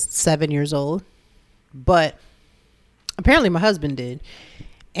I was 7 years old, but apparently my husband did.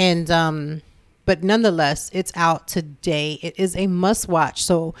 And, but nonetheless, it's out today. It is a must watch.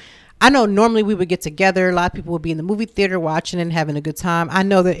 So I know normally we would get together. A lot of people would be in the movie theater watching and having a good time. I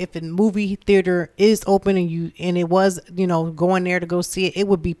know that if a movie theater is open and it was, going there to go see it, it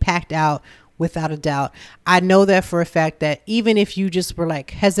would be packed out without a doubt. I know that for a fact, that even if you just were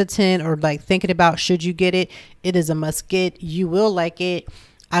like hesitant or like thinking about should you get it, it is a must get. You will like it.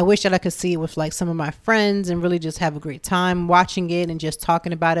 I wish that I could see it with like some of my friends and really just have a great time watching it and just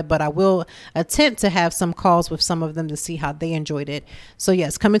talking about it. But I will attempt to have some calls with some of them to see how they enjoyed it. So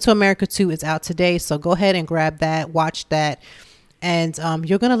yes, Coming to America 2 is out today. So go ahead and grab that, watch that. And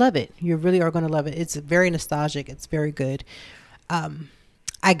you're going to love it. You really are going to love it. It's very nostalgic. It's very good.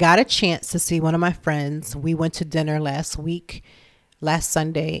 I got a chance to see one of my friends. We went to dinner last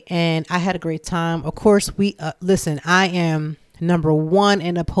Sunday, and I had a great time. Of course, listen, I am number 1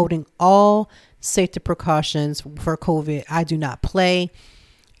 in upholding all safety precautions for COVID. I do not play.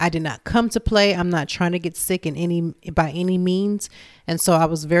 I did not come to play. I'm not trying to get sick by any means. And so I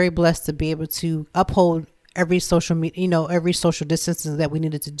was very blessed to be able to uphold every social distancing that we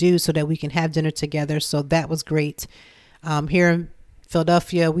needed to do so that we can have dinner together. So that was great. Here in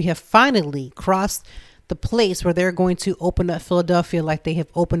Philadelphia, we have finally crossed the place where they're going to open up Philadelphia like they have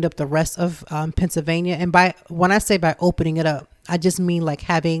opened up the rest of Pennsylvania. And when I say by opening it up, I just mean like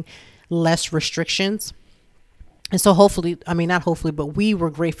having less restrictions. And so not hopefully, but we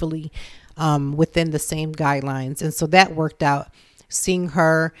were gratefully within the same guidelines. And so that worked out. Seeing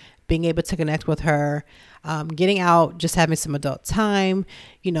her, being able to connect with her, getting out, just having some adult time,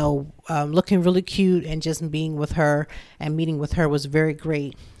 looking really cute, and just being with her and meeting with her was very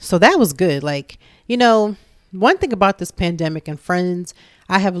great. So that was good. Like, one thing about this pandemic and friends,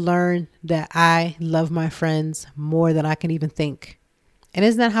 I have learned that I love my friends more than I can even think. And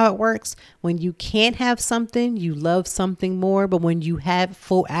isn't that how it works? When you can't have something, you love something more. But when you have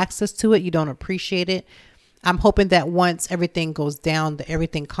full access to it, you don't appreciate it. I'm hoping that once everything goes down, that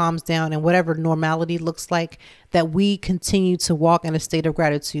everything calms down, and whatever normality looks like, that we continue to walk in a state of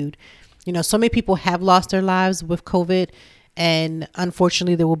gratitude. So many people have lost their lives with COVID, and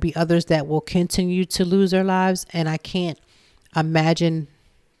unfortunately there will be others that will continue to lose their lives. And I can't imagine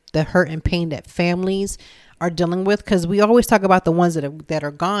the hurt and pain that families are dealing with. Because we always talk about the ones that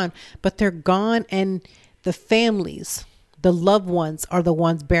are gone, but they're gone, and the families, the loved ones, are the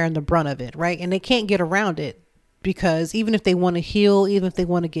ones bearing the brunt of it, right? And they can't get around it, because even if they want to heal, even if they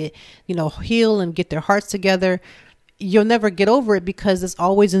want to get, heal and get their hearts together, you'll never get over it, because it's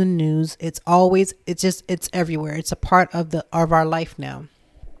always in the news. It's everywhere. It's a part of our life now.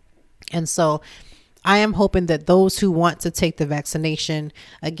 And so I am hoping that those who want to take the vaccination,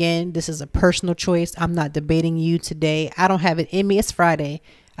 again, this is a personal choice. I'm not debating you today. I don't have it in me. It's Friday.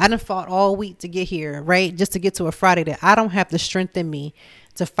 I done fought all week to get here, right? Just to get to a Friday that I don't have the strength in me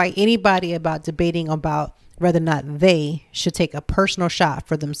to fight anybody about debating about whether or not they should take a personal shot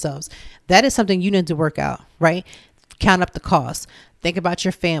for themselves. That is something you need to work out, right? Count up the cost. Think about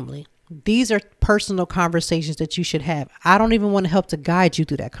your family. These are personal conversations that you should have. I don't even want to help to guide you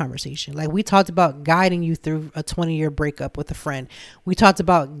through that conversation. Like we talked about guiding you through a 20-year breakup with a friend. We talked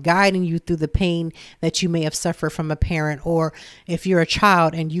about guiding you through the pain that you may have suffered from a parent, or if you're a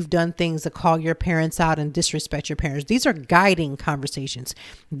child and you've done things to call your parents out and disrespect your parents. These are guiding conversations.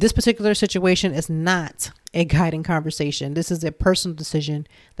 This particular situation is not a guiding conversation. This is a personal decision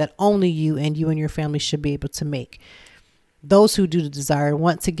that only you and your family should be able to make. Those who do desire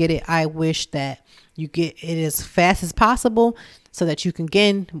want to get it, I wish that you get it as fast as possible so that you can,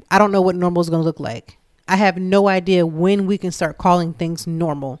 again, I don't know what normal is going to look like. I have no idea when we can start calling things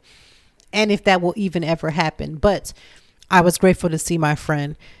normal and if that will even ever happen. But I was grateful to see my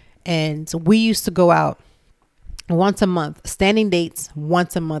friend, and we used to go out once a month, standing dates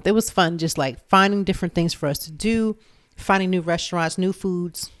once a month. It was fun, just like finding different things for us to do, finding new restaurants, new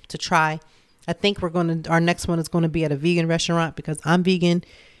foods to try. I think our next one is going to be at a vegan restaurant, because I'm vegan,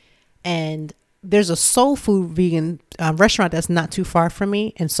 and there's a soul food vegan restaurant that's not too far from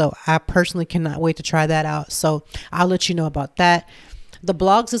me. And so I personally cannot wait to try that out. So I'll let you know about that. The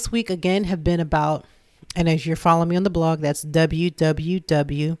blogs this week, again, have been about, and as you're following me on the blog, that's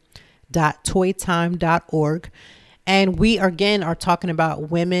www.toytime.org. And we again are talking about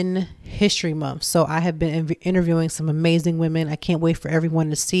Women History Month. So I have been interviewing some amazing women. I can't wait for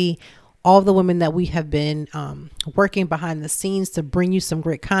everyone to see all the women that we have been working behind the scenes to bring you some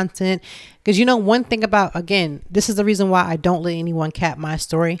great content. Because one thing about, again, this is the reason why I don't let anyone cap my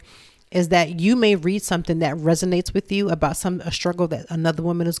story, is that you may read something that resonates with you about a struggle that another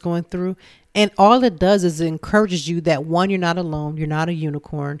woman is going through. And all it does is it encourages you that, one, you're not alone. You're not a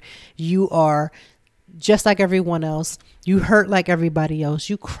unicorn. You are just like everyone else. You hurt like everybody else.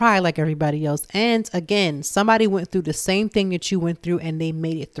 You cry like everybody else. And again, somebody went through the same thing that you went through, and they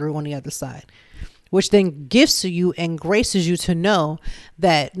made it through on the other side, which then gifts to you and graces you to know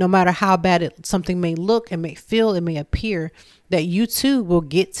that no matter how bad something may look, it may feel, it may appear, that you too will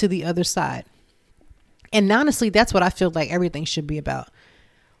get to the other side. And honestly, that's what I feel like everything should be about.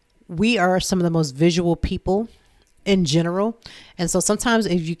 We are some of the most visual people in general. And so sometimes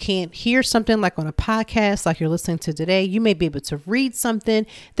if you can't hear something like on a podcast, like you're listening to today, you may be able to read something.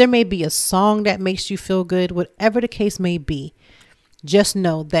 There may be a song that makes you feel good, whatever the case may be. Just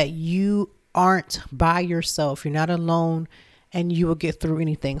know that you aren't by yourself. You're not alone, and you will get through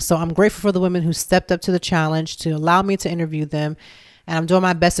anything. So I'm grateful for the women who stepped up to the challenge to allow me to interview them. And I'm doing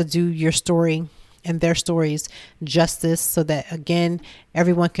my best to do your story and their stories justice, so that, again,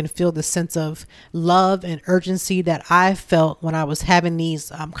 everyone can feel the sense of love and urgency that I felt when I was having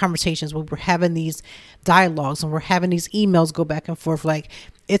these conversations, when we're having these dialogues, when we're having these emails go back and forth. Like,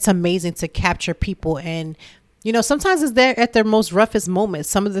 it's amazing to capture people. And, sometimes it's there at their most roughest moments.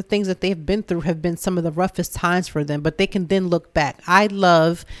 Some of the things that they've been through have been some of the roughest times for them, but they can then look back. I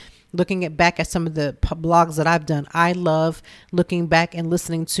love looking back at some of the blogs that I've done. I love looking back and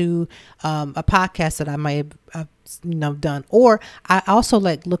listening to a podcast that I might have done. Or I also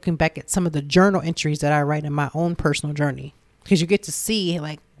like looking back at some of the journal entries that I write in my own personal journey, because you get to see,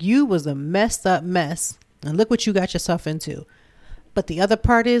 like, you was a messed up mess and look what you got yourself into. But the other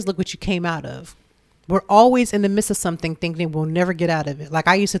part is, look what you came out of. We're always in the midst of something thinking we'll never get out of it. Like,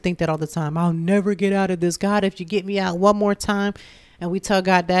 I used to think that all the time. I'll never get out of this. God, if you get me out one more time. And we tell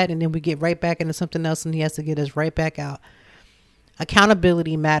God that, and then we get right back into something else, and he has to get us right back out.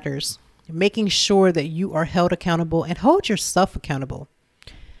 Accountability matters. Making sure that you are held accountable, and hold yourself accountable.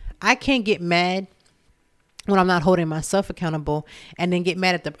 I can't get mad when I'm not holding myself accountable, and then get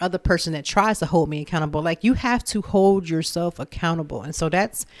mad at the other person that tries to hold me accountable. Like, you have to hold yourself accountable. And so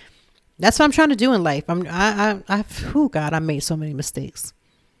that's what I'm trying to do in life. God, I made so many mistakes.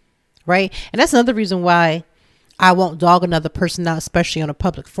 Right. And that's another reason why I won't dog another person out, especially on a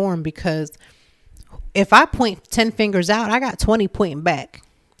public forum, because if I point 10 fingers out, I got 20 pointing back.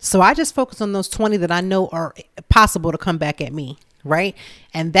 So I just focus on those 20 that I know are possible to come back at me. right?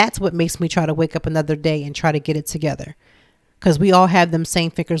 And that's what makes me try to wake up another day and try to get it together. Because we all have them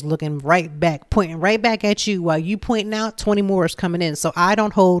same fingers looking right back, pointing right back at you while you pointing out 20 more is coming in. So I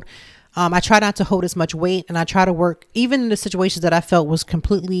don't hold, I try not to hold as much weight, and I try to work even in the situations that I felt was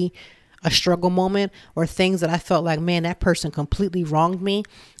completely a struggle moment, or things that I felt like, man, that person completely wronged me.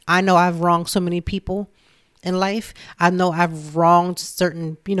 I know I've wronged so many people in life. I know I've wronged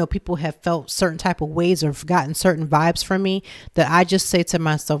certain, people have felt certain type of ways or gotten certain vibes from me, that I just say to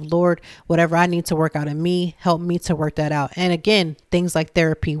myself, Lord, whatever I need to work out in me, help me to work that out. And again, things like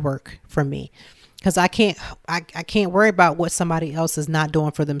therapy work for me, because I can't worry about what somebody else is not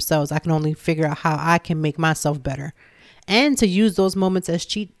doing for themselves. I can only figure out how I can make myself better, and to use those moments as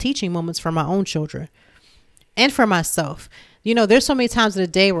teaching moments for my own children and for myself. There's so many times in the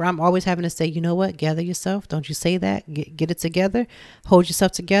day where I'm always having to say, you know what, gather yourself. Don't you say that. Get it together. Hold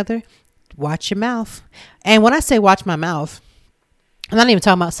yourself together. Watch your mouth. And when I say watch my mouth, I'm not even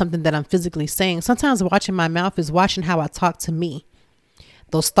talking about something that I'm physically saying. Sometimes watching my mouth is watching how I talk to me.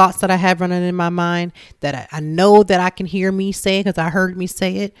 Those thoughts that I have running in my mind that I know that I can hear me say because I heard me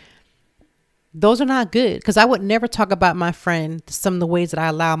say it. Those are not good, because I would never talk about my friend some of the ways that I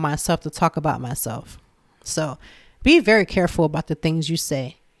allow myself to talk about myself. So be very careful about the things you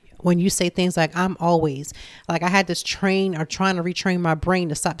say. When you say things like, I'm always, like I had this trying to retrain my brain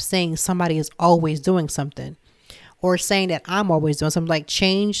to stop saying somebody is always doing something, or saying that I'm always doing something. Like,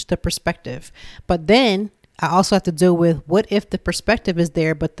 change the perspective. But then I also have to deal with, what if the perspective is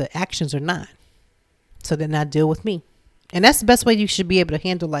there, but the actions are not? So then I deal with me. And that's the best way you should be able to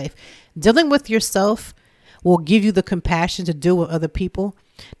handle life. Dealing with yourself will give you the compassion to deal with other people.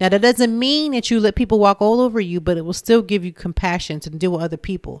 Now, that doesn't mean that you let people walk all over you, but it will still give you compassion to deal with other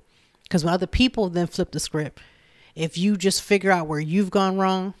people. Because when other people then flip the script, if you just figure out where you've gone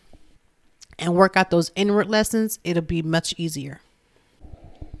wrong and work out those inward lessons, it'll be much easier.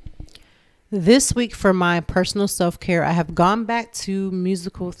 This week, for my personal self-care, I have gone back to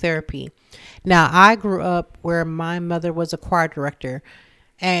musical therapy. Now, I grew up where my mother was a choir director.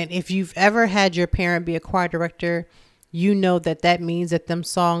 And if you've ever had your parent be a choir director, you know that means that them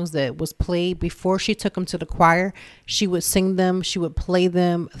songs that was played before she took them to the choir, she would sing them, she would play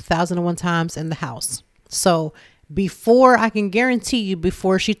them 1,001 times in the house. So I can guarantee you,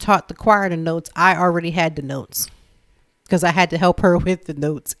 before she taught the choir the notes, I already had the notes, because I had to help her with the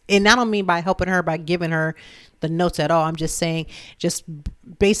notes. And I don't mean by helping her by giving her the notes at all. I'm just saying, just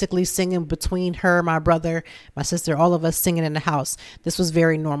basically singing between her, my brother, my sister, all of us singing in the house. This was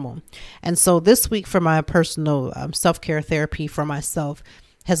very normal. And so this week, for my personal self-care therapy for myself,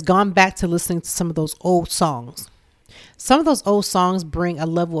 has gone back to listening to some of those old songs. Some of those old songs bring a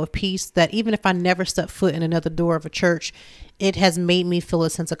level of peace that even if I never step foot in another door of a church, it has made me feel a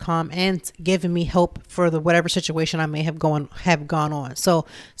sense of calm and given me hope for whatever situation I may have gone on. So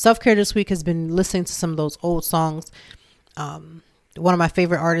self-care this week has been listening to some of those old songs. One of my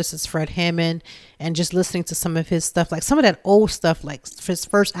favorite artists is Fred Hammond, and just listening to some of his stuff, like some of that old stuff, like his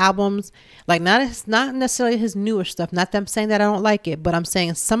first albums, like not necessarily his newer stuff. Not that I'm saying that I don't like it, but I'm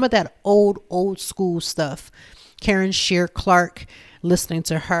saying some of that old school stuff. Karen Shear Clark, listening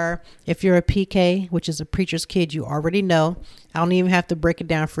to her. If you're a PK, which is a preacher's kid, you already know. I don't even have to break it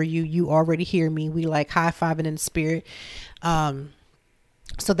down for you. You already hear me. We like high-fiving in the spirit.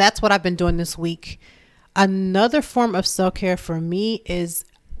 So that's what I've been doing this week. Another form of self-care for me is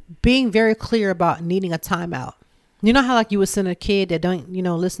being very clear about needing a timeout. You know how like you would send a kid that don't,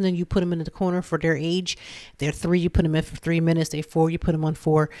 listening, you put them into the corner for their age. They're 3, you put them in for 3 minutes. They're 4, you put them on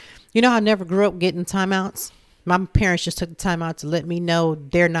 4. You know how I never grew up getting timeouts? My parents just took the time out to let me know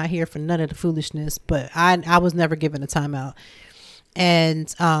they're not here for none of the foolishness, but I was never given a timeout.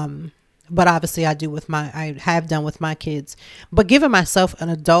 And, but obviously I have done with my kids, but giving myself an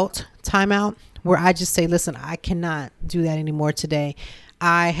adult timeout where I just say, listen, I cannot do that anymore today.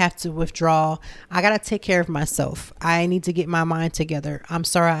 I have to withdraw. I got to take care of myself. I need to get my mind together. I'm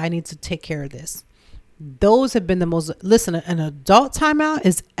sorry. I need to take care of this. Those have been the most, listen, an adult timeout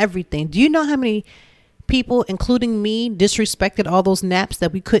is everything. Do you know how many people, including me, disrespected all those naps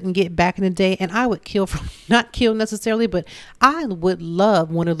that we couldn't get back in the day? And I would not kill necessarily, but I would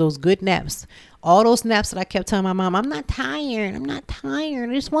love one of those good naps. All those naps that I kept telling my mom, I'm not tired.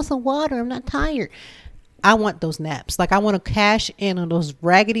 I just want some water. I'm not tired. I want those naps. Like I want to cash in on those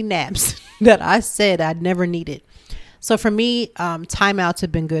raggedy naps that I said I never needed. So for me, timeouts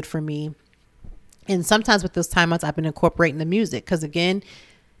have been good for me. And sometimes with those timeouts, I've been incorporating the music, because again,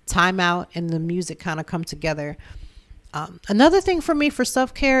 timeout and the music kind of come together. Another thing for me for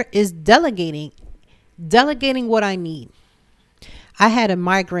self-care is delegating what I need. I had a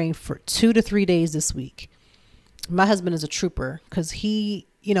migraine for 2 to 3 days this week. my husband is a trooper because he,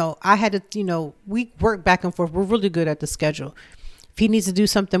 I had to, we work back and forth. We're really good at the schedule. If he needs to do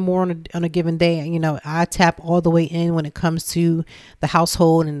something more on a given day, I tap all the way in when it comes to the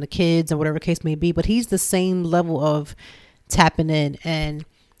household and the kids and whatever case may be. But he's the same level of tapping in. And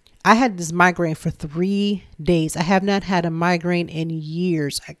I had this migraine for 3 days. I have not had a migraine in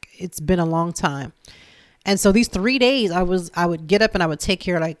years. It's been a long time. And so these 3 days I would get up and I would take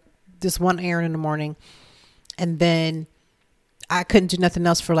care of like this one errand in the morning. And then I couldn't do nothing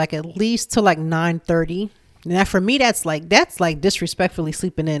else for like at least till like 9:30. Now for me, that's like disrespectfully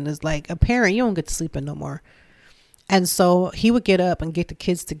sleeping in. Is like a parent, you don't get to sleep in no more. And so he would get up and get the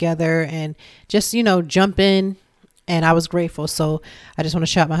kids together and just, jump in. And I was grateful. So I just want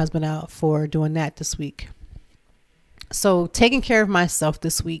to shout my husband out for doing that this week. So taking care of myself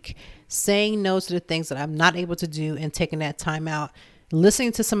this week, saying no to the things that I'm not able to do and taking that time out,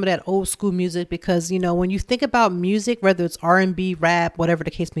 listening to some of that old school music, because, when you think about music, whether it's R&B, rap, whatever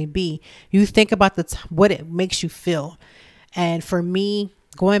the case may be, you think about what it makes you feel. And for me,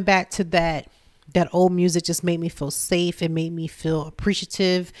 going back to that old music just made me feel safe. It made me feel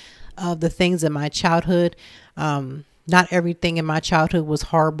appreciative of the things in my childhood. Not everything in my childhood was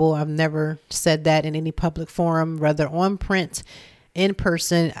horrible. I've never said that in any public forum, whether on print, in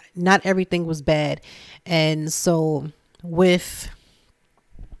person. Not everything was bad. And so with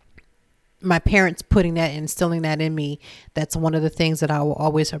my parents putting that, instilling that in me, that's one of the things that I will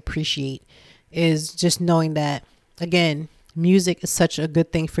always appreciate, is just knowing that, again, music is such a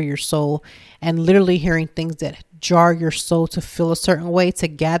good thing for your soul, and literally hearing things that jar your soul to feel a certain way, to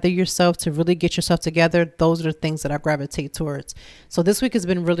gather yourself, to really get yourself together. Those are the things that I gravitate towards. So this week has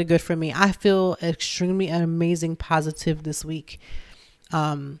been really good for me. I feel extremely amazing, positive this week.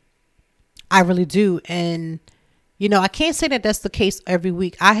 I really do. And, I can't say that that's the case every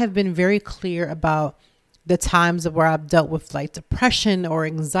week. I have been very clear about the times of where I've dealt with like depression or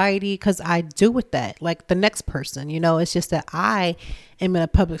anxiety, because I deal with that like the next person. It's just that I am in a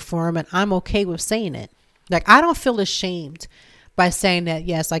public forum and I'm okay with saying it. Like, I don't feel ashamed by saying that,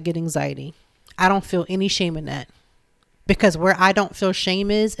 yes, I get anxiety. I don't feel any shame in that, because where I don't feel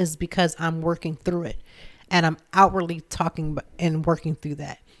shame is because I'm working through it and I'm outwardly talking and working through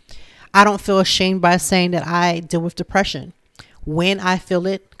that. I don't feel ashamed by saying that I deal with depression when I feel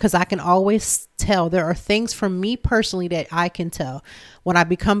it, because I can always tell. There are things from me personally that I can tell when I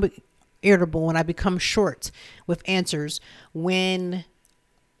become irritable, when I become short with answers, when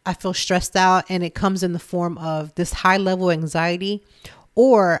I feel stressed out and it comes in the form of this high level anxiety,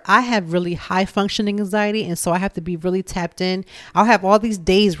 or I have really high functioning anxiety. And so I have to be really tapped in. I'll have all these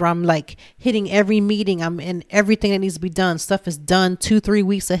days where I'm like hitting every meeting. I'm in everything that needs to be done. Stuff is done 2-3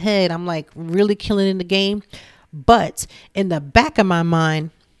 weeks ahead. I'm like really killing in the game. But in the back of my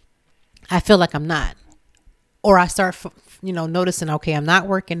mind, I feel like I'm not, or I start, noticing, okay, I'm not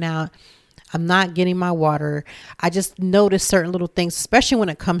working out. I'm not getting my water. I just notice certain little things, especially when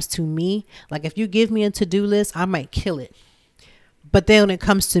it comes to me. Like if you give me a to-do list, I might kill it. But then when it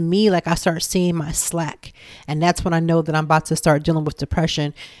comes to me, like I start seeing my slack. And that's when I know that I'm about to start dealing with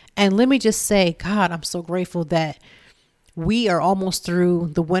depression. And let me just say, God, I'm so grateful that we are almost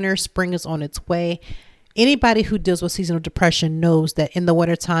through the winter. Spring is on its way. Anybody who deals with seasonal depression knows that in the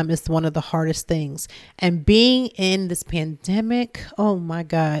wintertime is one of the hardest things. And being in this pandemic, oh my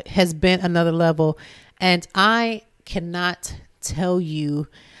God, has been another level. And I cannot tell you,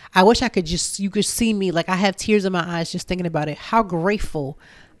 I wish you could see me, like I have tears in my eyes just thinking about it, how grateful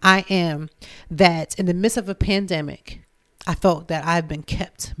I am that in the midst of a pandemic, I felt that I've been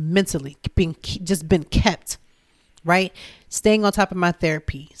kept mentally, been kept, right? Staying on top of my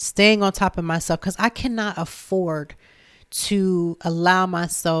therapy, staying on top of myself, because I cannot afford to allow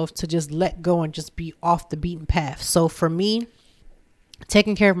myself to just let go and just be off the beaten path. So for me,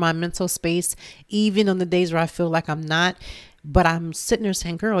 taking care of my mental space, even on the days where I feel like I'm not, but I'm sitting there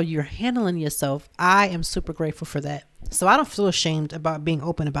saying, girl, you're handling yourself. I am super grateful for that. So I don't feel ashamed about being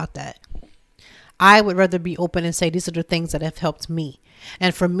open about that. I would rather be open and say, these are the things that have helped me.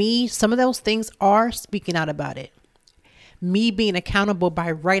 And for me, some of those things are speaking out about it. Me being accountable by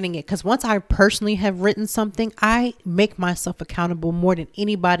writing it. Because once I personally have written something, I make myself accountable more than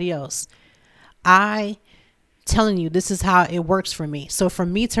anybody else. I telling you, this is how it works for me. So for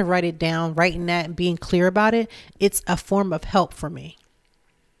me to write it down, writing that and being clear about it, it's a form of help for me.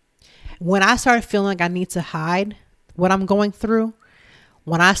 When I start feeling like I need to hide what I'm going through,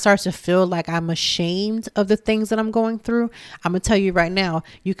 when I start to feel like I'm ashamed of the things that I'm going through, I'm going to tell you right now,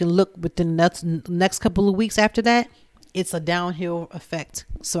 you can look within the next couple of weeks after that, it's a downhill effect.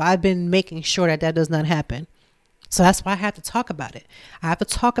 So I've been making sure that does not happen. So that's why I have to talk about it. I have to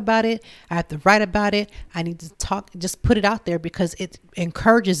talk about it. I have to write about it. I need to talk, just put it out there because it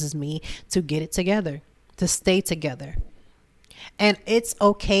encourages me to get it together, to stay together. And it's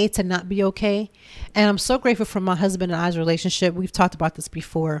okay to not be okay. And I'm so grateful for my husband and I's relationship. We've talked about this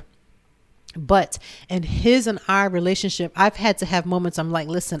before. But in his and our relationship, I've had to have moments I'm like,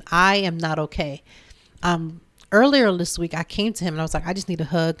 listen, I am not okay. Earlier this week, I came to him and I was like, I just need a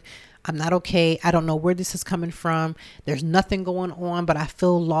hug. I'm not okay. I don't know where this is coming from. There's nothing going on, but I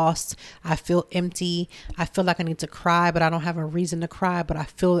feel lost. I feel empty. I feel like I need to cry, but I don't have a reason to cry, but I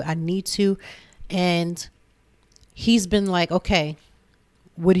feel I need to. And he's been like, okay,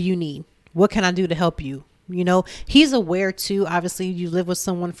 what do you need? What can I do to help you? You know, he's aware too. Obviously, you live with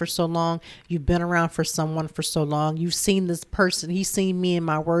someone for so long. You've been around for someone for so long. You've seen this person. He's seen me in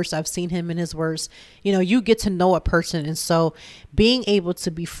my worst. I've seen him in his worst. You know, you get to know a person. And so being able to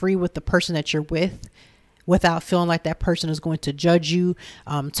be free with the person that you're with without feeling like that person is going to judge you,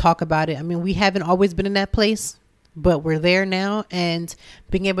 talk about it. I mean, we haven't always been in that place, but we're there now. And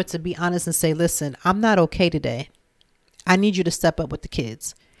being able to be honest and say, listen, I'm not okay today. I need you to step up with the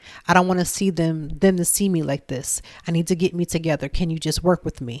kids. I don't want to see them to see me like this. I need to get me together. Can you just work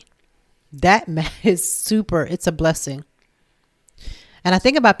with me? That is super. It's a blessing. And I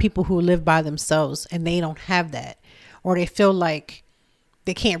think about people who live by themselves and they don't have that, or they feel like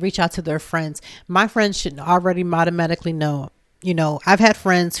they can't reach out to their friends. My friends should already automatically know, you know, I've had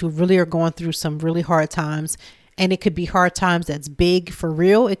friends who really are going through some really hard times. And it could be hard times that's big for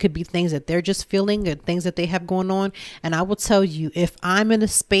real. It could be things that they're just feeling and things that they have going on. And I will tell you, if I'm in a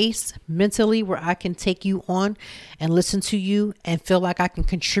space mentally where I can take you on and listen to you and feel like I can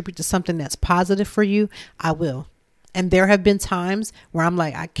contribute to something that's positive for you, I will. And there have been times where I'm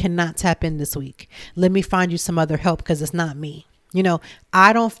like, I cannot tap in this week. Let me find you some other help because it's not me. You know,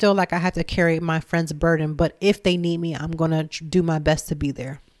 I don't feel like I have to carry my friend's burden, but if they need me, I'm going to do my best to be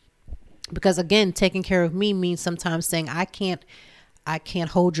there. Because again, taking care of me means sometimes saying, I can't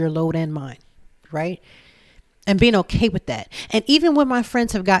hold your load and mine. Right. And being okay with that. And even when my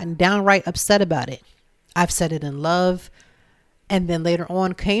friends have gotten downright upset about it, I've said it in love. And then later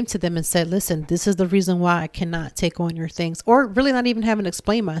on came to them and said, listen, this is the reason why I cannot take on your things, or really not even having to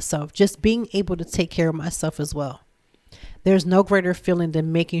explain myself, just being able to take care of myself as well. There's no greater feeling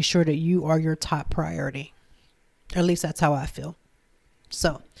than making sure that you are your top priority. Or at least that's how I feel.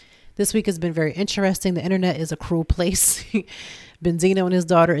 So this week has been very interesting. The internet is a cruel place. Benzino and his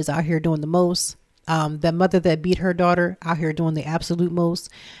daughter is out here doing the most. That mother that beat her daughter out here doing the absolute most.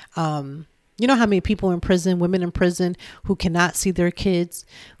 You know how many people in prison, women in prison who cannot see their kids,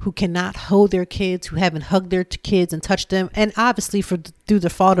 who cannot hold their kids, who haven't hugged their kids and touched them. And obviously through the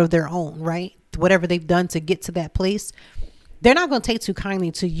fault of their own, right? Whatever they've done to get to that place. They're not going to take too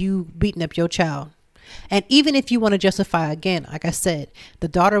kindly to you beating up your child. And even if you want to justify, again, like I said, the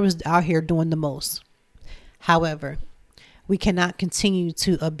daughter was out here doing the most. However, we cannot continue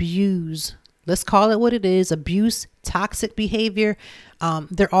to abuse, let's call it what it is, abuse, toxic behavior.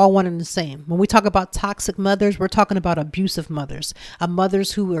 They're all one and the same. When we talk about toxic mothers, we're talking about abusive mothers,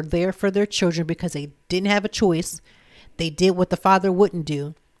 mothers who are there for their children because they didn't have a choice. They did what the father wouldn't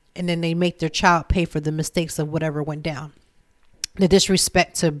do. And then they make their child pay for the mistakes of whatever went down. The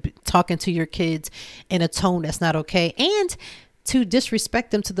disrespect to talking to your kids in a tone that's not okay, and to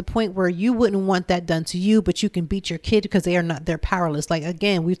disrespect them to the point where you wouldn't want that done to you, but you can beat your kid because they're powerless. Like,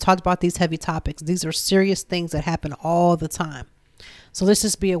 again, we've talked about these heavy topics. These are serious things that happen all the time. So let's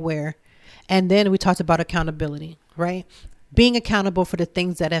just be aware. And then we talked about accountability, right? Being accountable for the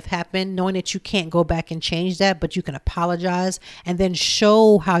things that have happened, knowing that you can't go back and change that, but you can apologize and then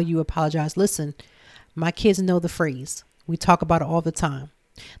show how you apologize. Listen, my kids know the phrase. We talk about it all the time.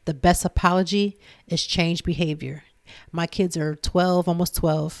 The best apology is change behavior. My kids are 12, almost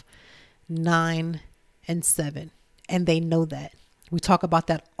 12, 9, and 7. And they know that. We talk about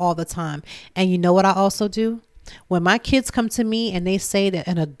that all the time. And you know what I also do? When my kids come to me and they say that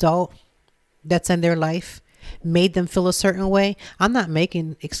an adult that's in their life made them feel a certain way, I'm not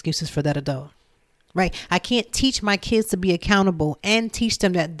making excuses for that adult. Right? I can't teach my kids to be accountable and teach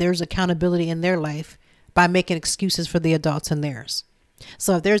them that there's accountability in their life by making excuses for the adults in theirs.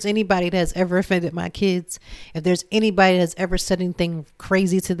 So if there's anybody that has ever offended my kids, if there's anybody that's ever said anything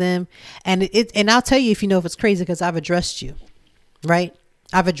crazy to them, and I'll tell you if you know if it's crazy because I've addressed you, right?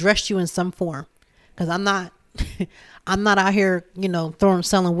 I've addressed you in some form because I'm not out here,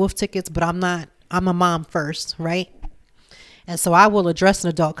 selling wolf tickets, but I'm a mom first, right? And so I will address an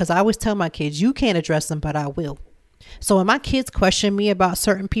adult because I always tell my kids, you can't address them, but I will. So when my kids question me about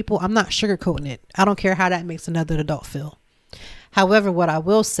certain people, I'm not sugarcoating it. I don't care how that makes another adult feel. However, what I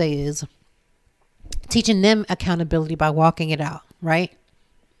will say is teaching them accountability by walking it out, right?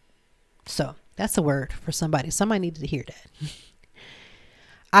 So that's a word for somebody. Somebody needed to hear that.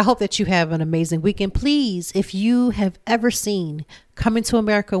 I hope that you have an amazing weekend. Please, if you have ever seen Coming to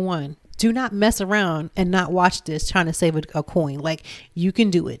America 1, do not mess around and not watch this trying to save a coin. Like, you can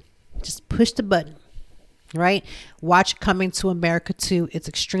do it. Just push the button, right? Watch Coming to America 2. It's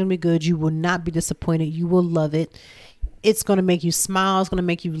extremely good. You will not be disappointed. You will love it. It's going to make you smile. It's going to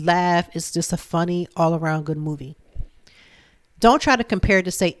make you laugh. It's just a funny, all around good movie. Don't try to compare to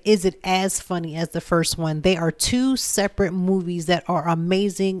say, is it as funny as the first one? They are two separate movies that are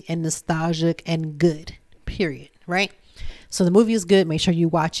amazing and nostalgic and good, period, right? So the movie is good. Make sure you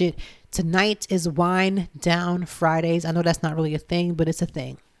watch it. Tonight is Wine Down Fridays. I know that's not really a thing, but it's a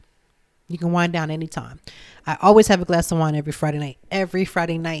thing. You can wind down anytime. I always have a glass of wine every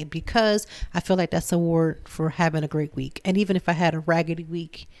Friday night, because I feel like that's a word for having a great week. And even if I had a raggedy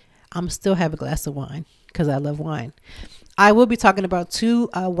week, I'm still have a glass of wine because I love wine. I will be talking about two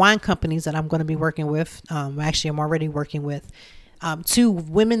wine companies that I'm going to be working with. Actually, I'm already working with two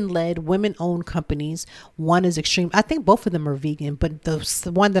women-led, women-owned companies. One is Extreme. I think both of them are vegan, but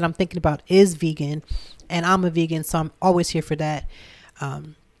the one that I'm thinking about is vegan, and I'm a vegan, so I'm always here for that.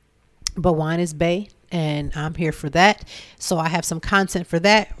 But Wine is Bay, and I'm here for that. So I have some content for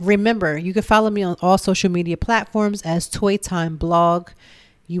that. Remember, you can follow me on all social media platforms as Toy Time Blog.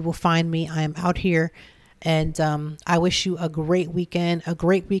 You will find me. I am out here. And I wish you a great weekend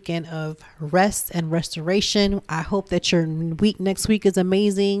of rest and restoration. I hope that your week next week is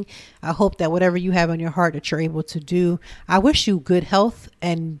amazing. I hope that whatever you have on your heart that you're able to do. I wish you good health,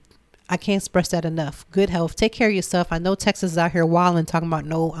 and I can't express that enough. Good health. Take care of yourself. I know Texas is out here wilding, talking about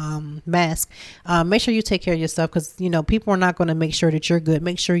no mask. Make sure you take care of yourself, because, you know, people are not going to make sure that you're good.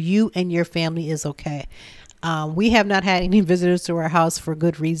 Make sure you and your family is okay. We have not had any visitors to our house for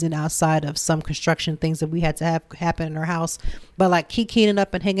good reason, outside of some construction things that we had to have happen in our house. But like keep cleaning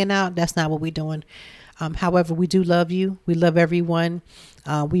up and hanging out, that's not what we're doing. However, we do love you. We love everyone.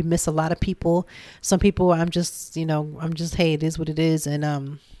 We miss a lot of people. Some people, hey, it is what it is.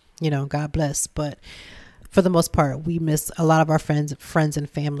 And, God bless. But for the most part, we miss a lot of our friends and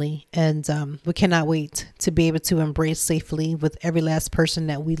family. And we cannot wait to be able to embrace safely with every last person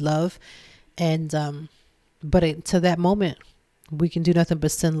that we love. And, but to that moment, we can do nothing but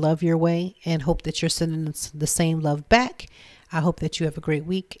send love your way and hope that you're sending the same love back. I hope that you have a great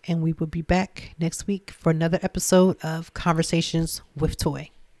week, and we will be back next week for another episode of Conversations with Toy.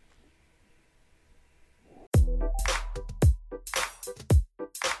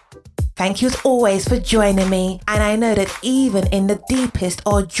 Thank you as always for joining me, and I know that even in the deepest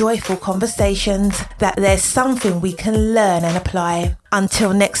or joyful conversations, that there's something we can learn and apply.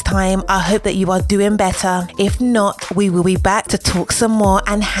 Until next time, I hope that you are doing better. If not, we will be back to talk some more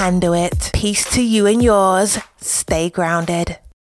and handle it. Peace to you and yours. Stay grounded.